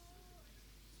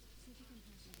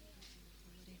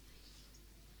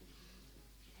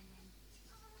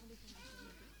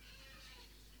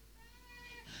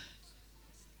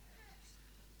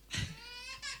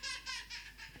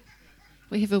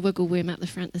 We have a wiggle worm up the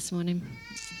front this morning.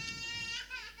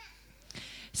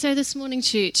 So this morning,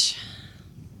 church,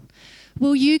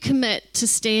 will you commit to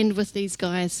stand with these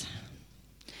guys,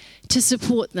 to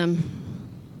support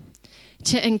them,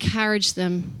 to encourage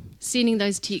them, sending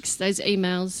those texts, those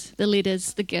emails, the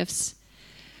letters, the gifts?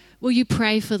 Will you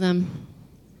pray for them?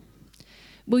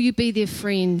 Will you be their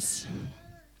friends?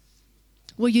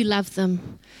 Will you love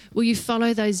them? Will you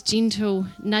follow those gentle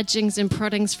nudgings and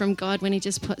proddings from God when he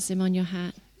just puts them on your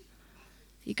heart?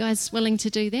 You guys willing to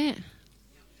do that?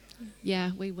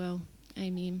 Yeah, we will.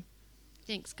 Amen.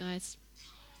 Thanks, guys.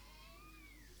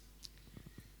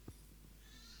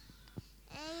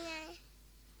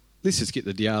 Let's just get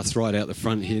the Dea'th right out the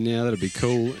front here now. That'd be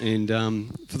cool. And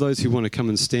for those who want to come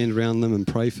and stand around them and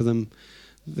pray for them,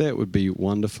 that would be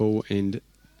wonderful. And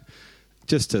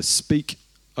just to speak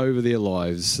over their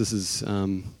lives. This is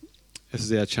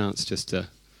our chance just to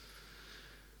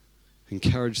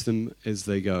encourage them as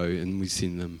they go, and we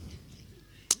send them.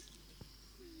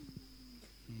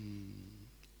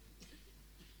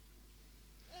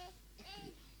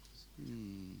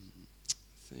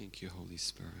 Thank you, Holy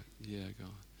Spirit. Yeah, God.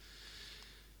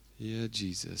 Yeah,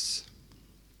 Jesus.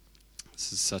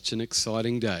 This is such an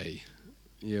exciting day.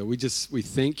 Yeah, we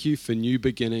thank you for new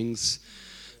beginnings.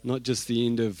 Not just the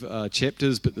end of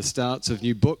chapters, but the starts of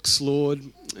new books, Lord.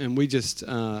 And we just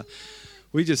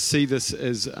see this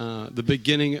as the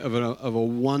beginning of a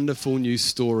wonderful new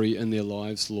story in their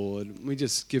lives, Lord. We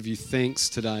just give you thanks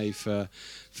today for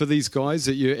these guys,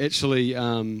 that you actually,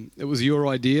 it was your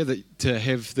idea to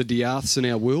have the Dea'ths in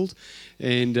our world.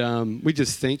 And we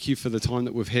just thank you for the time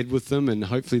that we've had with them, and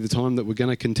hopefully the time that we're going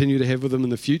to continue to have with them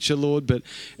in the future, Lord. But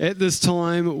at this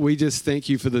time, we just thank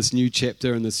you for this new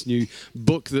chapter and this new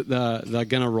book that they're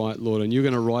going to write, Lord, and you're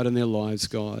going to write in their lives,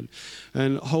 God.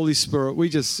 And Holy Spirit, we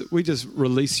just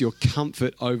release your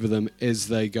comfort over them as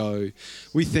they go.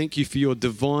 We thank you for your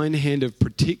divine hand of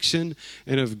protection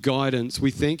and of guidance.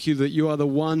 We thank you that you are the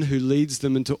one who leads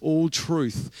them into all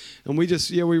truth. And we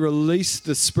release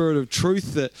the spirit of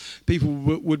truth, that people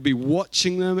would be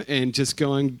watching them and just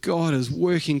going, God is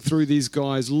working through these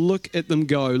guys. Look at them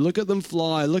go. Look at them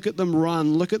fly. Look at them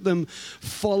run. Look at them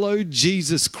follow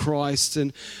Jesus Christ.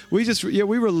 And we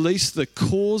release the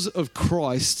cause of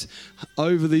Christ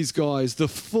over these guys, the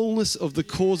fullness of the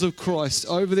cause of Christ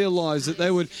over their lives, that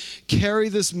they would carry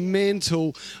this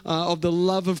mantle of the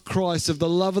love of Christ, of the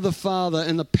love of the Father,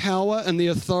 and the power and the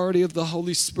authority of the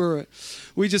Holy Spirit.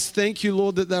 We just thank you,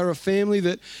 Lord, that they're a family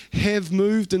that have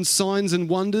moved in signs and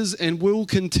wonders and will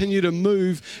continue to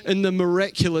move in the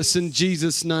miraculous in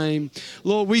Jesus' name.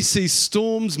 Lord, we see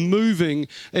storms moving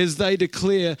as they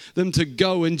declare them to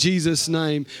go in Jesus'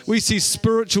 name. We see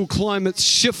spiritual climates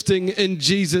shifting in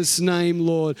Jesus' name,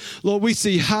 Lord. Lord, we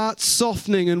see hearts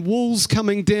softening and walls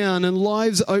coming down and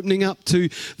lives opening up to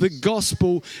the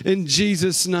gospel in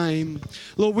Jesus' name.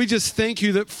 Lord, we just thank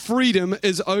you that freedom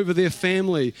is over their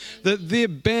family, that their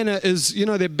banner is,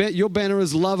 your banner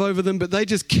is love over them, but they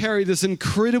just carry this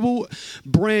incredible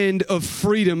brand of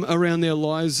freedom around their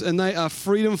lives, and they are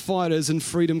freedom fighters and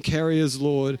freedom carriers,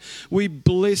 Lord. We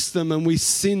bless them and we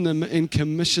send them and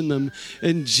commission them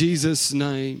in Jesus'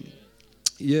 name.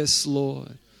 Yes,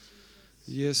 Lord.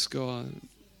 Yes, God.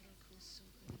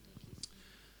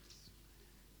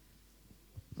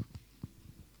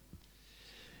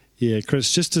 Yeah,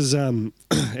 Chris, just as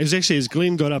as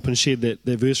Glenn got up and shared that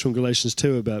verse from Galatians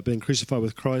 2 about being crucified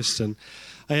with Christ, and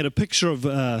I had a picture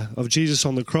of Jesus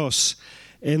on the cross,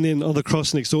 and then on the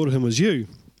cross next door to him was you.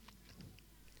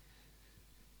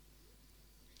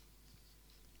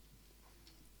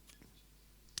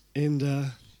 And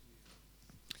I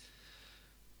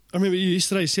remember you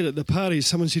yesterday said at the party,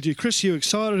 someone said to you, Chris, you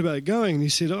excited about going? And you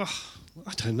said, oh,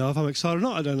 I don't know if I'm excited or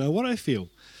not. I don't know what I feel.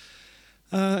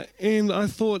 And I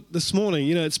thought this morning,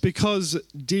 it's because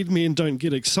dead men don't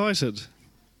get excited,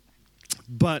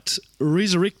 but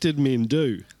resurrected men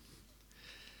do.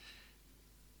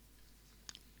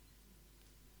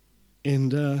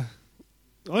 And I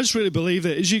just really believe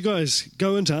that as you guys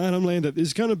go into Arnhem Land, that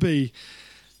there's going to be,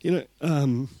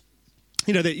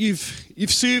 that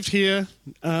you've served here,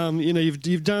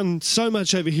 you've done so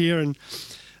much over here,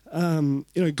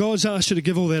 and God's asked you to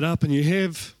give all that up, and you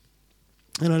have.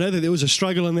 And I know that there was a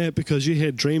struggle in that because you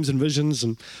had dreams and visions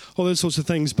and all those sorts of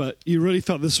things, but you really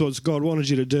felt this was what God wanted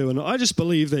you to do. And I just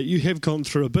believe that you have gone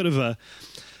through a bit of a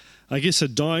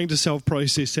dying to self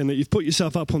process, and that you've put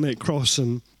yourself up on that cross,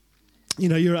 and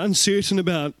you're uncertain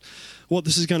about what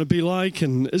this is going to be like,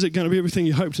 and is it going to be everything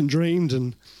you hoped and dreamed.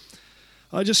 And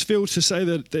I just feel to say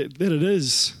that it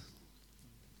is,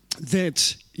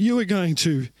 that you are going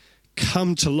to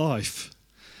come to life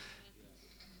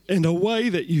in a way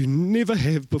that you never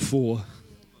have before.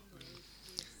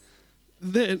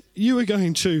 That you are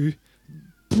going to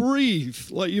breathe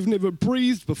like you've never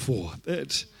breathed before.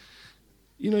 That,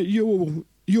 your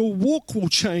walk will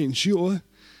change. Your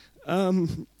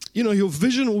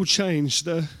vision will change.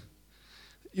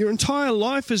 Your entire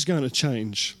life is going to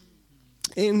change.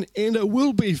 And it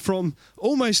will be from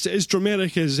almost as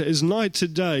dramatic as night to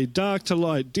day, dark to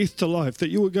light, death to life, that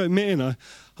you will go, man,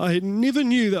 I never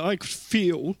knew that I could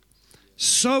feel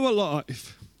so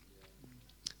alive,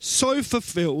 so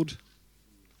fulfilled.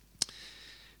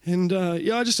 And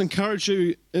I just encourage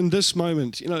you in this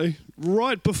moment,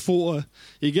 right before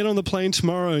you get on the plane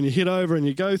tomorrow and you head over and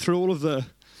you go through all of the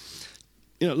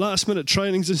last minute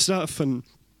trainings and stuff, and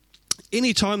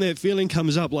any time that feeling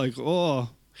comes up like, oh,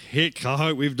 heck, I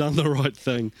hope we've done the right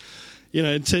thing,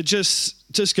 to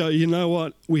just go, you know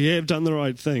what, we have done the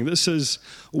right thing.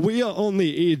 We are on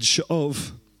the edge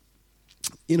of,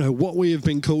 what we have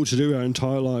been called to do our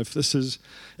entire life.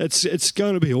 It's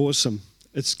going to be awesome.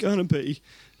 It's going to be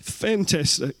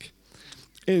fantastic.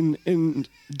 And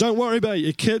don't worry about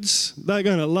your kids. They're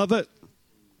going to love it.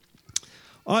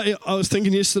 I was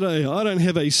thinking yesterday, I don't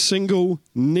have a single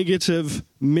negative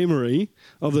memory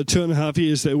of the 2.5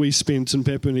 years that we spent in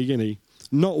Papua New Guinea.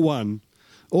 Not one.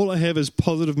 All I have is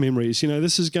positive memories.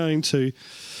 This is going to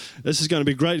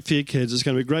be great for your kids. It's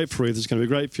going to be great for you. It's going to be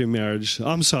great for your marriage.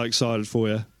 I'm so excited for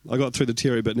you. I got through the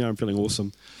teary bit, now I'm feeling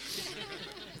awesome.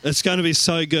 It's going to be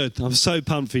so good. I'm so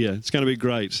pumped for you. It's going to be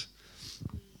great.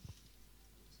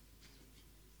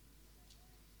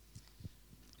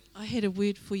 I had a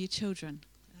word for your children.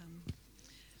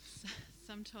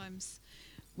 Sometimes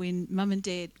when Mum and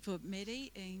Dad, for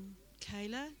Maddie and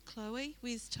Kayla, Chloe,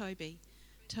 where's Toby?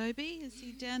 Toby, is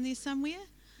he down there somewhere?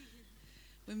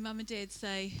 When Mum and Dad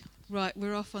say, right,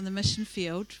 we're off on the mission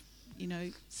field,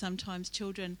 sometimes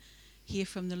children hear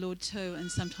from the Lord too,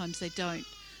 and sometimes they don't.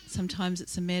 Sometimes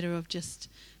it's a matter of just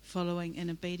following in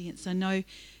obedience. I know,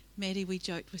 Maddie, we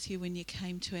joked with you when you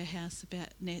came to our house about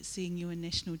seeing you in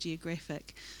National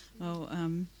Geographic. Well,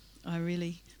 I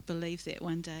really believe that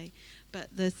one day.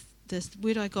 But the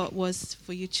word I got was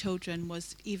for your children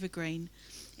was evergreen,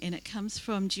 and it comes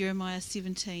from Jeremiah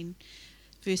 17,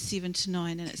 verse 7 to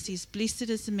 9, and it says, "Blessed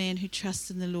is the man who trusts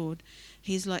in the Lord.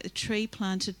 He is like the tree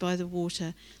planted by the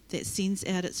water that sends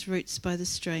out its roots by the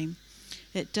stream.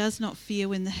 It does not fear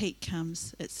when the heat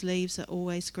comes. Its leaves are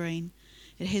always green.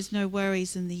 It has no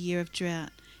worries in the year of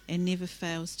drought and never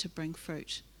fails to bring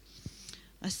fruit."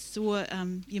 I saw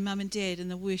your mum and dad in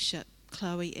the worship,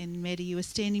 Chloe and Maddie. You were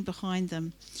standing behind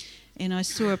them, and I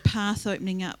saw a path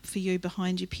opening up for you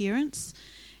behind your parents,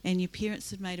 and your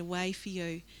parents had made a way for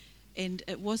you, and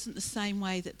it wasn't the same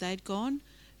way that they'd gone.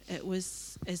 It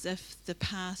was as if the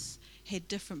path had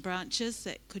different branches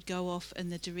that could go off in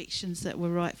the directions that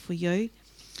were right for you.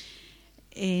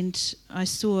 And I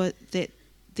saw that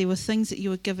there were things that you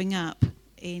were giving up,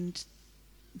 and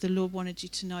the Lord wanted you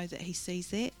to know that He sees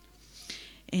that,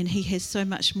 and He has so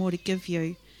much more to give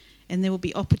you. And there will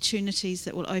be opportunities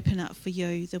that will open up for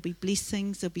you. There'll be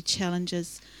blessings, there'll be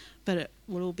challenges, but it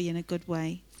will all be in a good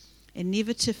way. And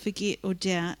never to forget or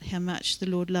doubt how much the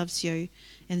Lord loves you,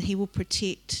 and He will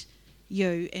protect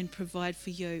you and provide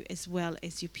for you as well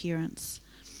as your parents.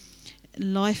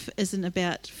 Life isn't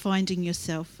about finding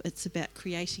yourself, it's about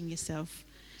creating yourself.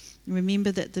 And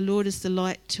remember that the Lord is the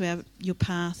light to your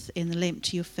path and the lamp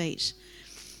to your feet.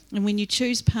 And when you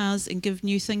choose paths and give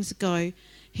new things a go,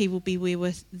 He will be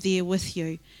there with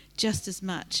you just as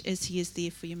much as He is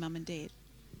there for your mum and dad.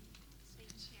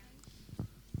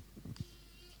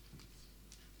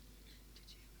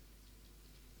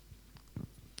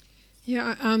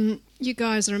 Yeah, you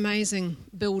guys are amazing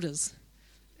builders,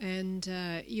 and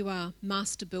you are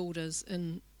master builders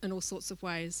in all sorts of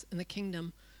ways in the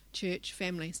kingdom, church,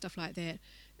 family, stuff like that.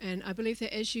 And I believe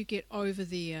that as you get over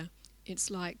there,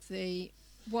 it's like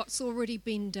what's already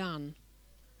been done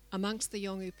amongst the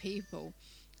Yolngu people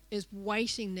is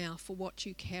waiting now for what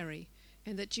you carry,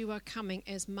 and that you are coming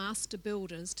as master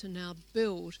builders to now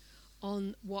build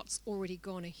on what's already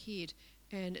gone ahead.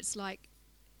 And it's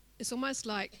almost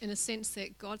like, in a sense,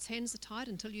 that God's hands are tied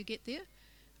until you get there,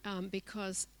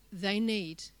 because they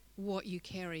need what you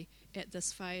carry at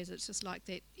this phase. It's just like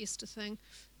that Esther thing,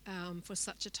 for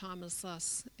such a time as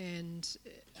this. And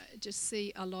just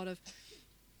see a lot of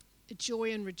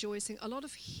joy and rejoicing, a lot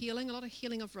of healing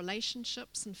of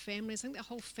relationships and families. I think that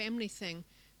whole family thing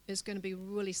is going to be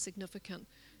really significant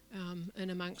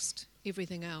in amongst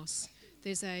everything else.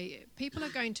 People are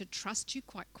going to trust you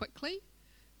quite quickly,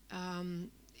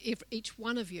 each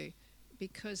one of you,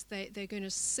 because they're going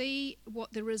to see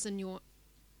what there is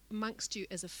amongst you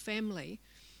as a family,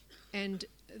 and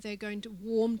they're going to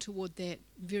warm toward that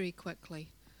very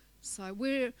quickly. So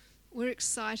we're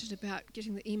excited about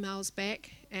getting the emails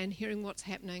back and hearing what's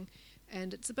happening.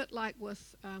 And it's a bit like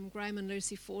with Graham and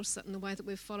Lucy Fawcett and the way that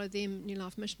we've followed them, New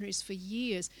Life Missionaries, for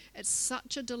years. It's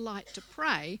such a delight to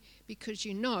pray, because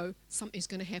you know something's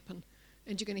going to happen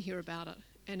and you're going to hear about it.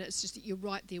 And it's just that you're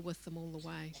right there with them all the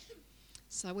way.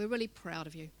 So we're really proud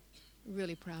of you,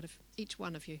 really proud of each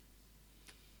one of you.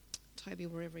 Toby,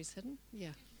 wherever he's hidden, yeah.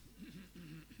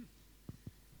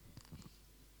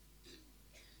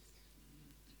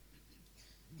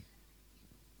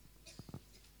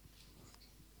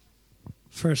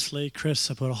 Firstly, Chris,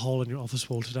 I put a hole in your office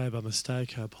wall today by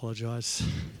mistake. I apologise.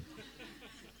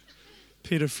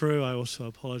 Peter Frew, I also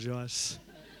apologise.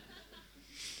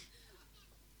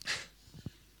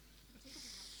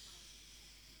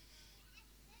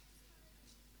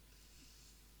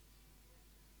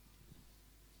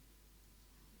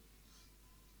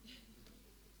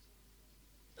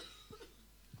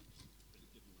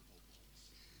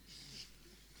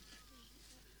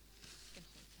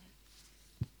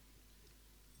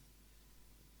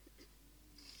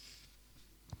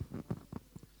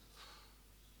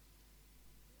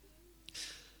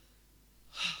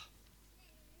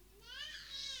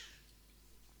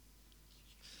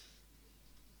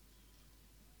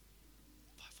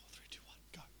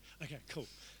 Okay, cool.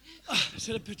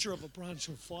 Set a picture of a branch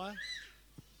on fire.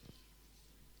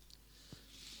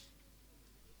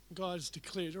 God has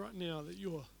declared right now that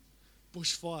your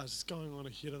bushfires is going on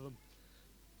ahead of them.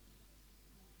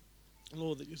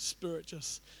 Lord, that your spirit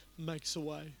just makes a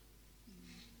way.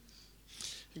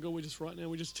 And God, we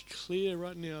just declare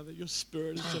right now that your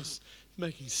spirit is just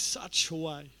making such a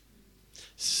way.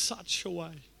 Such a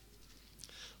way.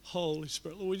 Holy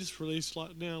Spirit, Lord, we just release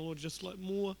like now, Lord, just like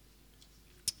more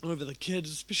over the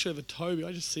kids, especially over Toby.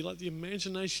 I just see like the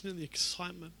imagination and the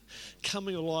excitement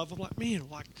coming alive. I'm like, man,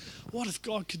 like, what if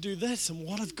God could do this, and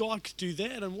what if God could do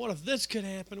that, and what if this could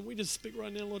happen? And we just speak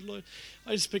right now, Lord,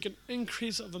 I just speak an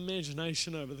increase of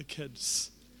imagination over the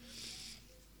kids.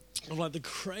 Of like the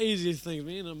craziest thing,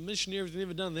 man, a missionary has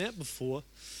never done that before.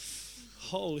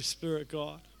 Holy Spirit,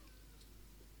 God.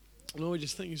 Lord, we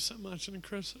just thank you so much. And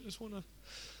Chris, I just want to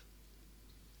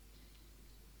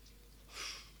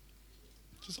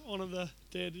just honour the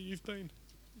dad that you've been.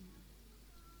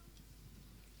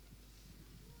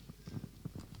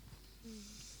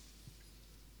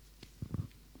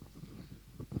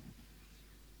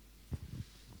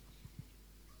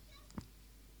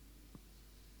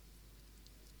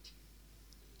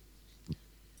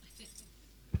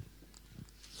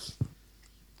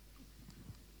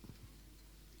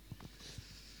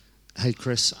 Hey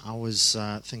Chris, I was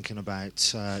thinking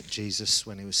about Jesus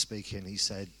when he was speaking. He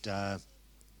said,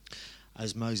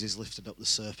 as Moses lifted up the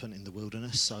serpent in the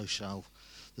wilderness, so shall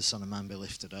the Son of Man be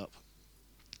lifted up.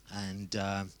 And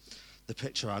the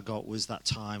picture I got was that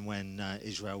time when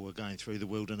Israel were going through the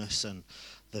wilderness, and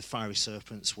the fiery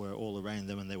serpents were all around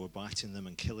them, and they were biting them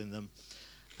and killing them.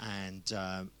 And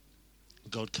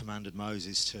God commanded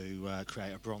Moses to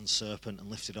create a bronze serpent and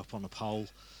lift it up on a pole.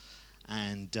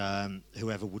 And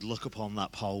whoever would look upon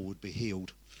that pole would be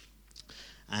healed.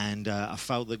 And I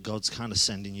felt that God's kind of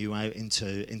sending you out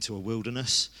into a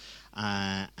wilderness,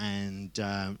 and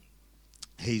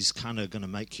he's kind of going to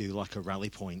make you like a rally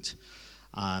point,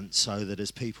 so that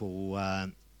as people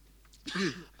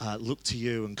look to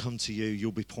you and come to you,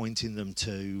 you'll be pointing them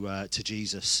to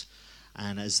Jesus.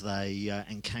 And as they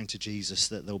encounter Jesus,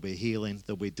 that there'll be healing,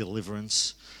 there'll be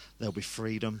deliverance, there'll be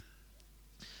freedom.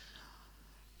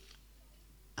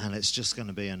 And it's just going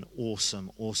to be an awesome,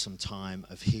 awesome time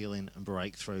of healing and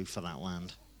breakthrough for that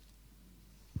land.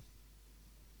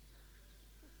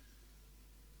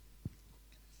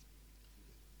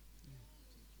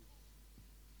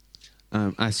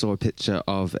 I saw a picture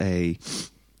of a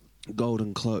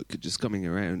golden cloak just coming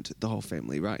around the whole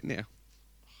family right now.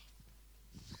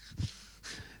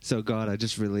 So God, I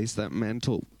just released that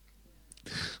mantle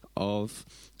of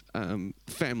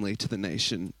family to the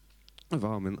nation of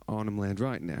Arnhem Land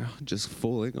right now, just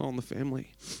falling on the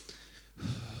family.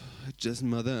 Just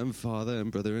mother and father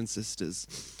and brother and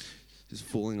sisters, just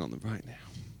falling on them right now.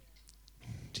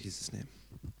 In Jesus' name.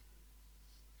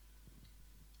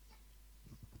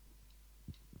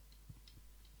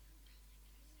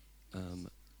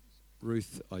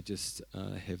 Ruth, I just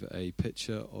have a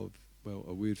picture of,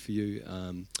 a word for you.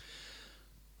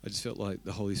 I just felt like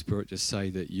the Holy Spirit just say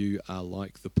that you are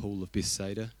like the pool of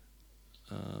Bethsaida.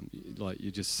 Like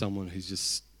you're just someone who's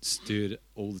just stirred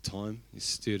all the time. You're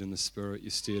stirred in the Spirit. You're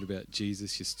stirred about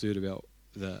Jesus. You're stirred about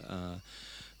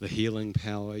the healing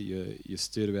power. You're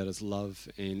stirred about His love.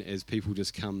 And as people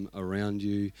just come around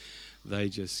you, they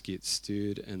just get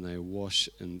stirred and they wash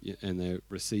and they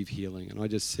receive healing. And I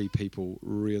just see people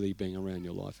really being around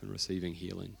your life and receiving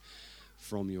healing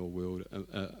from your world,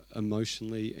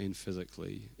 emotionally and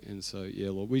physically. And so, yeah,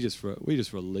 Lord, we just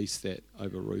release that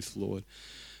over Ruth, Lord,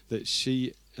 that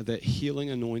healing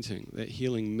anointing, that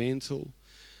healing mantle,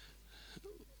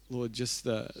 Lord, just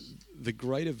the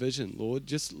greater vision, Lord,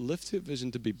 just lift her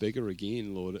vision to be bigger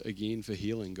again, Lord, again for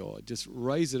healing, God. Just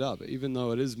raise it up, even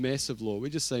though it is massive, Lord. We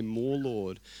just say more,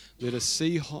 Lord. Let us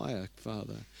see higher,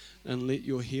 Father, and let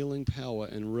your healing power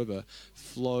and river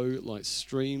flow like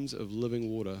streams of living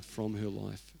water from her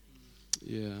life.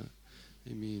 Yeah,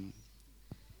 amen.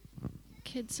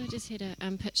 Kids, I just had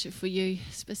a picture for you,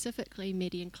 specifically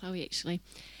Maddie and Chloe, actually.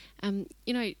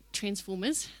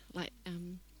 Transformers,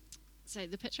 so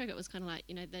the picture I got was kind of like,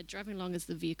 they're driving along as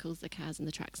the vehicles, the cars and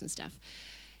the trucks and stuff.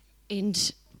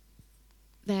 And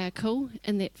they're cool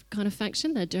in that kind of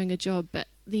function, they're doing a job, but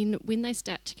then when they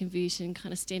start to convert and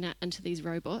kind of stand out into these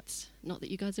robots, not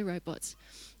that you guys are robots,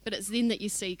 but it's then that you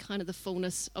see kind of the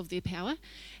fullness of their power.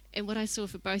 And what I saw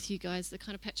for both you guys, the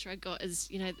kind of picture I got is,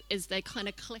 as they kind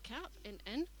of click up and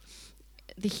in,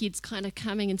 the heads kind of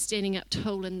coming and standing up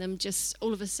tall, and them just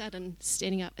all of a sudden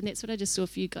standing up. And that's what I just saw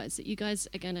for you guys, that you guys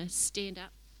are going to stand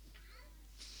up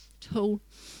tall.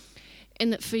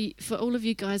 And that for all of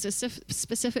you guys,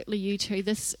 specifically you two,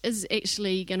 this is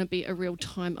actually going to be a real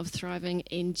time of thriving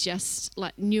and just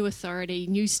like new authority,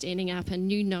 new standing up and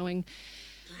new knowing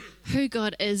who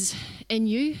God is in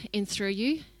you and through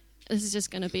you. This is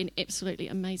just going to be an absolutely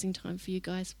amazing time for you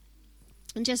guys.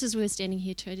 And just as we were standing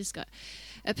here too, I just got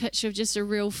a picture of just a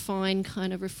real fine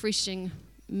kind of refreshing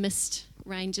mist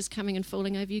rain just coming and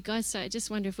falling over you guys. So I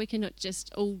just wonder if we can not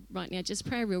just all right now just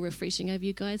pray a real refreshing over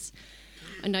you guys.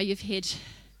 I know you've had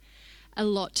a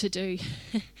lot to do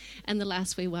in the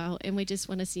last wee while, and we just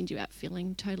want to send you out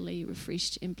feeling totally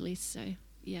refreshed and blessed. So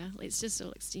yeah, let's just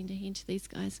all extend a hand to these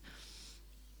guys.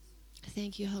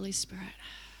 Thank you, Holy Spirit.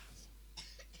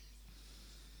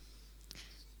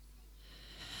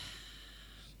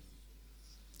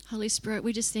 Holy Spirit,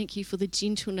 we just thank you for the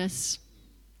gentleness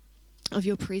of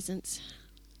your presence,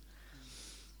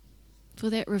 for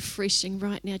that refreshing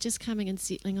right now, just coming and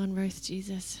settling on Ruth,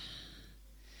 Jesus.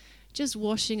 Just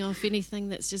washing off anything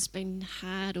that's just been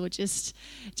hard, or just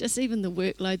even the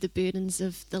workload, the burdens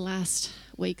of the last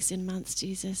weeks and months,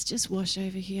 Jesus. Just wash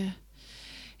over here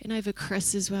and over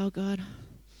Chris as well, God.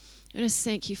 I just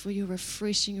thank you for your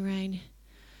refreshing rain.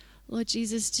 Lord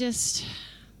Jesus,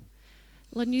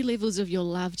 Lord, new levels of your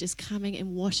love just coming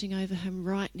and washing over him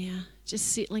right now,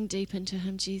 just settling deep into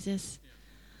him, Jesus.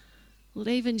 Lord,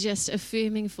 even just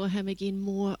affirming for him again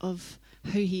more of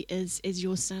who he is as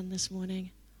your son this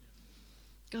morning.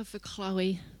 God, for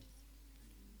Chloe,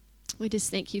 we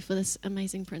just thank you for this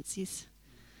amazing princess.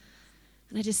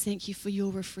 And I just thank you for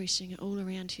your refreshing all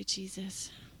around her,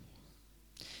 Jesus.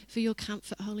 For your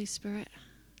comfort, Holy Spirit.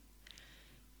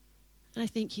 And I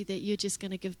thank you that you're just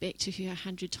going to give back to her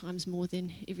 100 times more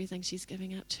than everything she's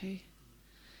giving up to.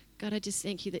 God, I just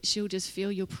thank you that she'll just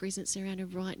feel your presence around her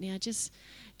right now, just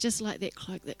like that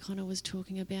cloak that Connor was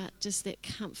talking about, just that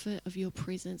comfort of your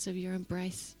presence, of your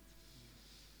embrace.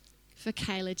 For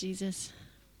Kayla, Jesus,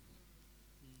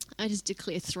 I just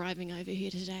declare thriving over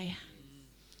here today.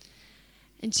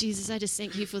 And Jesus, I just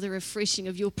thank you for the refreshing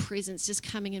of your presence just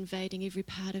coming, invading every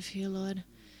part of her, Lord.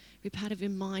 Every part of your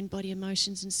mind, body,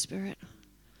 emotions, and spirit.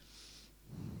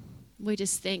 We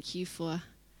just thank you for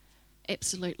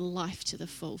absolute life to the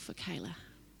full for Kayla.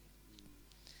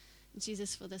 And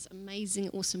Jesus, for this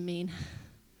amazing, awesome man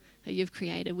that you've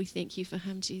created, we thank you for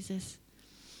him, Jesus.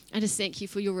 I just thank you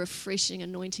for your refreshing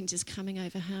anointing just coming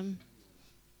over him.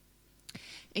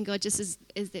 And God, just as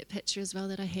that picture as well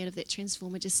that I had of that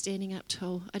transformer just standing up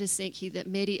tall, I just thank you that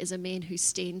Maddie is a man who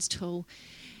stands tall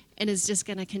and is just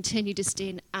going to continue to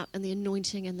stand up in the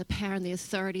anointing and the power and the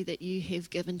authority that you have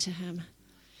given to him.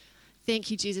 Thank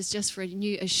you, Jesus, just for a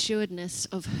new assuredness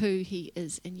of who he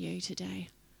is in you today.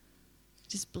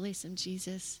 Just bless him,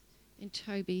 Jesus, and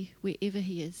Toby, wherever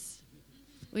he is.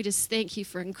 We just thank you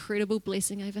for incredible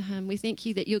blessing over him. We thank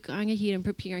you that you're going ahead and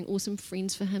preparing awesome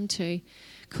friends for him too.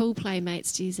 Cool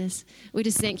playmates, Jesus. We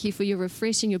just thank you for your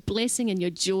refreshing, your blessing, and your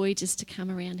joy just to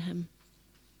come around him.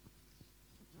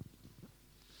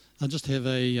 I just have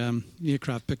a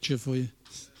aircraft picture for you.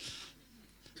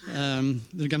 There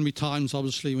are going to be times,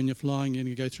 obviously, when you're flying, you're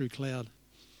going to go through cloud.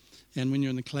 And when you're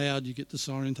in the cloud, you get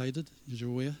disorientated, as you're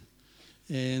aware.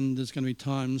 And there's going to be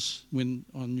times when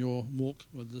on your walk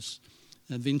with this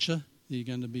adventure, you're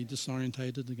going to be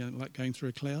disorientated, like going through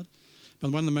a cloud.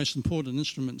 But one of the most important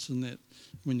instruments in that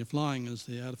when you're flying is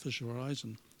the artificial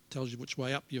horizon. It tells you which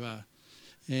way up you are.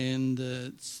 And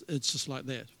it's just like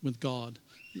that with God.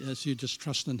 As you just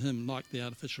trust in him like the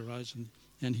artificial horizon,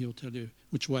 and he'll tell you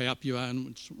which way up you are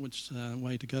and which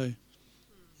way to go.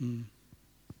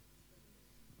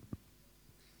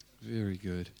 Very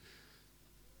good.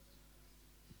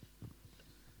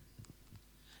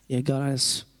 Yeah,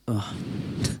 guys,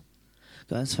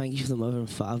 thank you for the mother and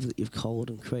father that you've called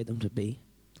and created them to be.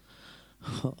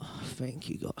 Oh, thank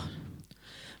you, God.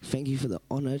 Thank you for the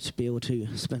honor to be able to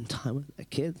spend time with their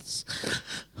kids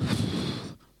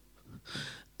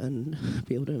and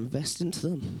be able to invest into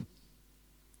them.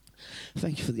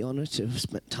 Thank you for the honor to have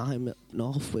spent time up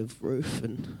north with Ruth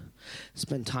and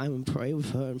spend time and pray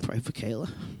with her and pray for Kayla.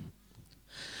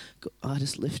 God, I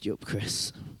just lift you up,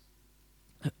 Chris.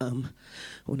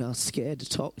 When I was scared to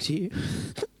talk to you,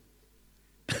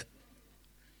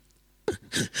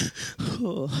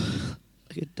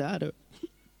 like a dad or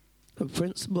a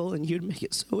principal, and you'd make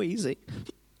it so easy.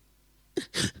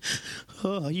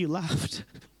 You laughed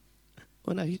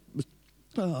when I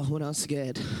was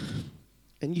scared,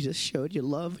 and you just showed your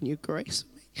love and your grace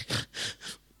with me,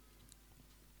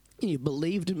 and you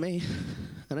believed in me,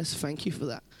 and I just thank you for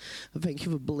that. I thank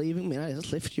you for believing me, and I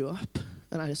just lift you up,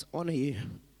 and I just honor you.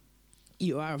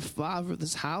 You are a father of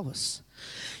this house.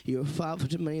 You're a father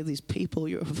to many of these people.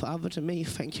 You're a father to me.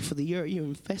 Thank you for the year you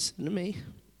invested in me.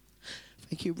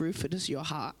 Thank you, Ruth, for just your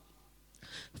heart.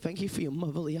 Thank you for your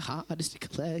motherly heart. I just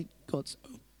declare God's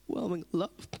overwhelming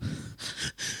love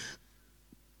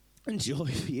and joy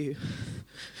for you.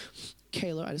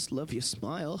 Kayla, I just love your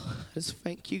smile. I just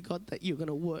thank you, God, that you're going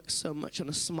to work so much on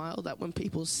a smile that when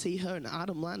people see her in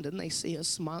Adam Land and they see her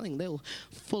smiling, they'll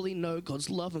fully know God's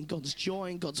love and God's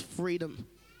joy and God's freedom.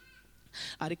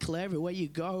 I declare everywhere you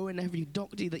go and every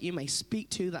doctor that you may speak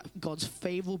to, that God's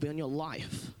favor will be on your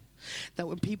life. That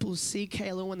when people see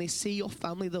Kayla, when they see your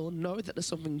family, they'll know that there's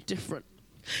something different.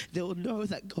 They'll know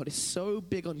that God is so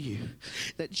big on you,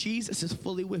 that Jesus is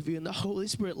fully with you and the Holy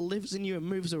Spirit lives in you and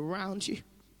moves around you.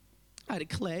 I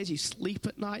declare as you sleep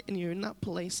at night and you're in that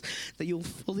place that you'll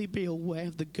fully be aware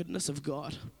of the goodness of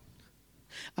God.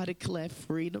 I declare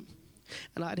freedom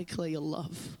and I declare your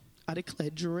love. I declare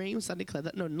dreams. I declare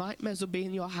that no nightmares will be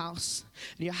in your house,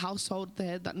 in your household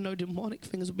there, that no demonic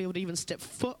things will be able to even step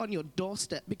foot on your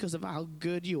doorstep because of how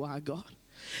good you are, God.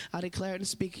 I declare and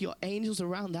speak your angels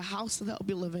around the house that they'll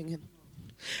be living in.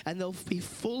 And they'll be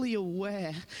fully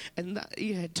aware, and that,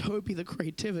 Toby, the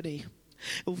creativity.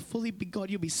 It will fully be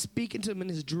God. You'll be speaking to him in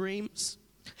his dreams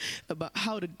about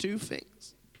how to do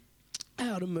things,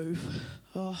 how to move.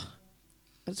 Oh,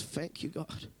 let's thank you,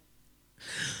 God.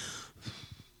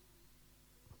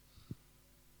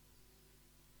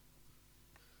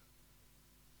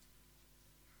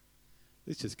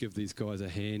 Let's just give these guys a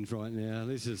hand right now.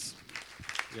 We just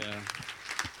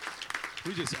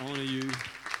honor you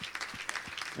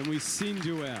and we send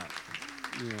you out.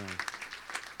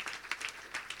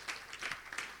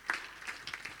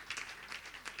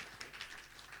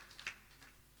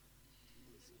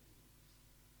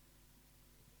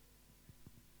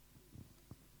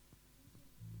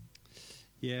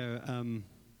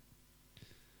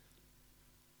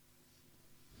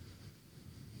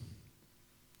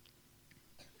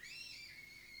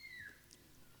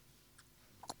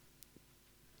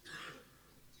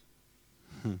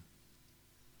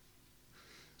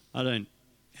 I don't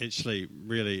actually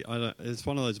really, it's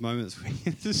one of those moments where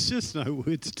there's just no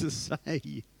words to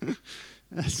say.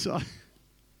 So,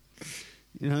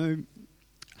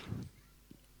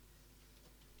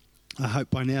 I hope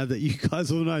by now that you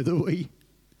guys all know that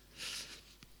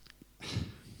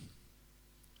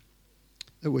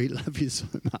we love you so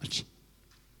much.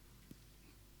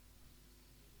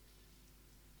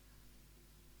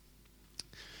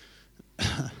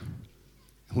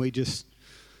 We just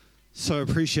so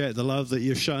appreciate the love that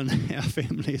you've shown our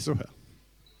family as well.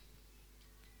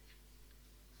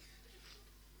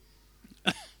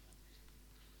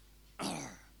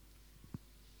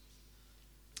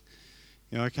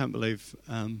 I can't believe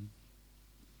I'm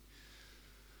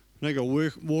going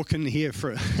to walk in here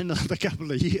for another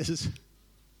couple of years. This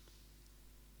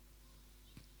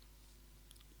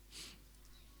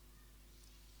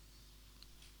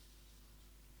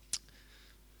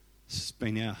has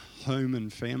been our home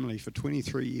and family for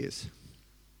 23 years.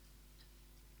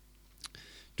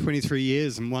 23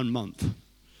 years and 1 month.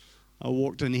 I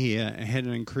walked in here and had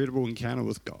an incredible encounter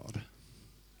with God.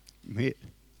 Met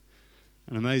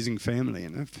an amazing family,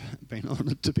 and I've been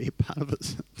honoured to be a part of it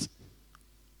since.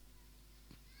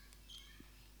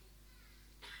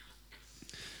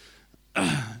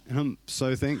 And I'm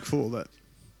so thankful that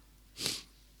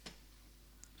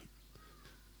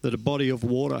a body of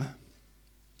water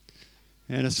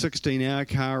and a 16-hour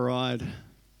car ride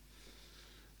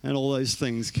and all those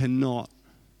things cannot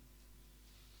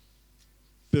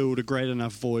build a great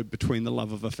enough void between the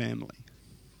love of a family.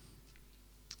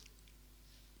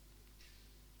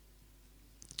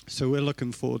 So we're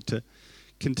looking forward to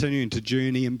continuing to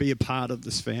journey and be a part of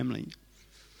this family.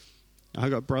 I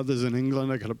got brothers in England.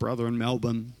 I got a brother in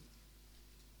Melbourne.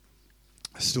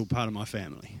 Still part of my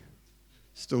family.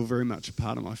 Still very much a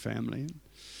part of my family.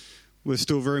 We're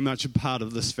still very much a part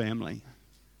of this family.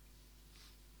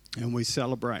 And we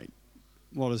celebrate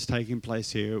what is taking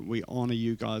place here. We honour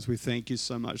you guys. We thank you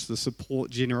so much. The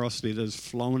support, generosity that has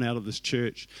flown out of this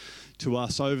church to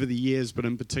us over the years, but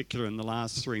in particular in the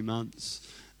last 3 months,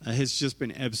 has just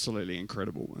been absolutely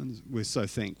incredible. And we're so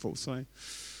thankful. So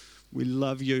we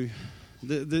love you.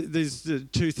 There's the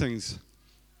two things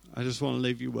I just want to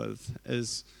leave you with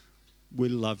is we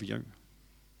love you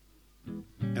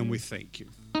and we thank you.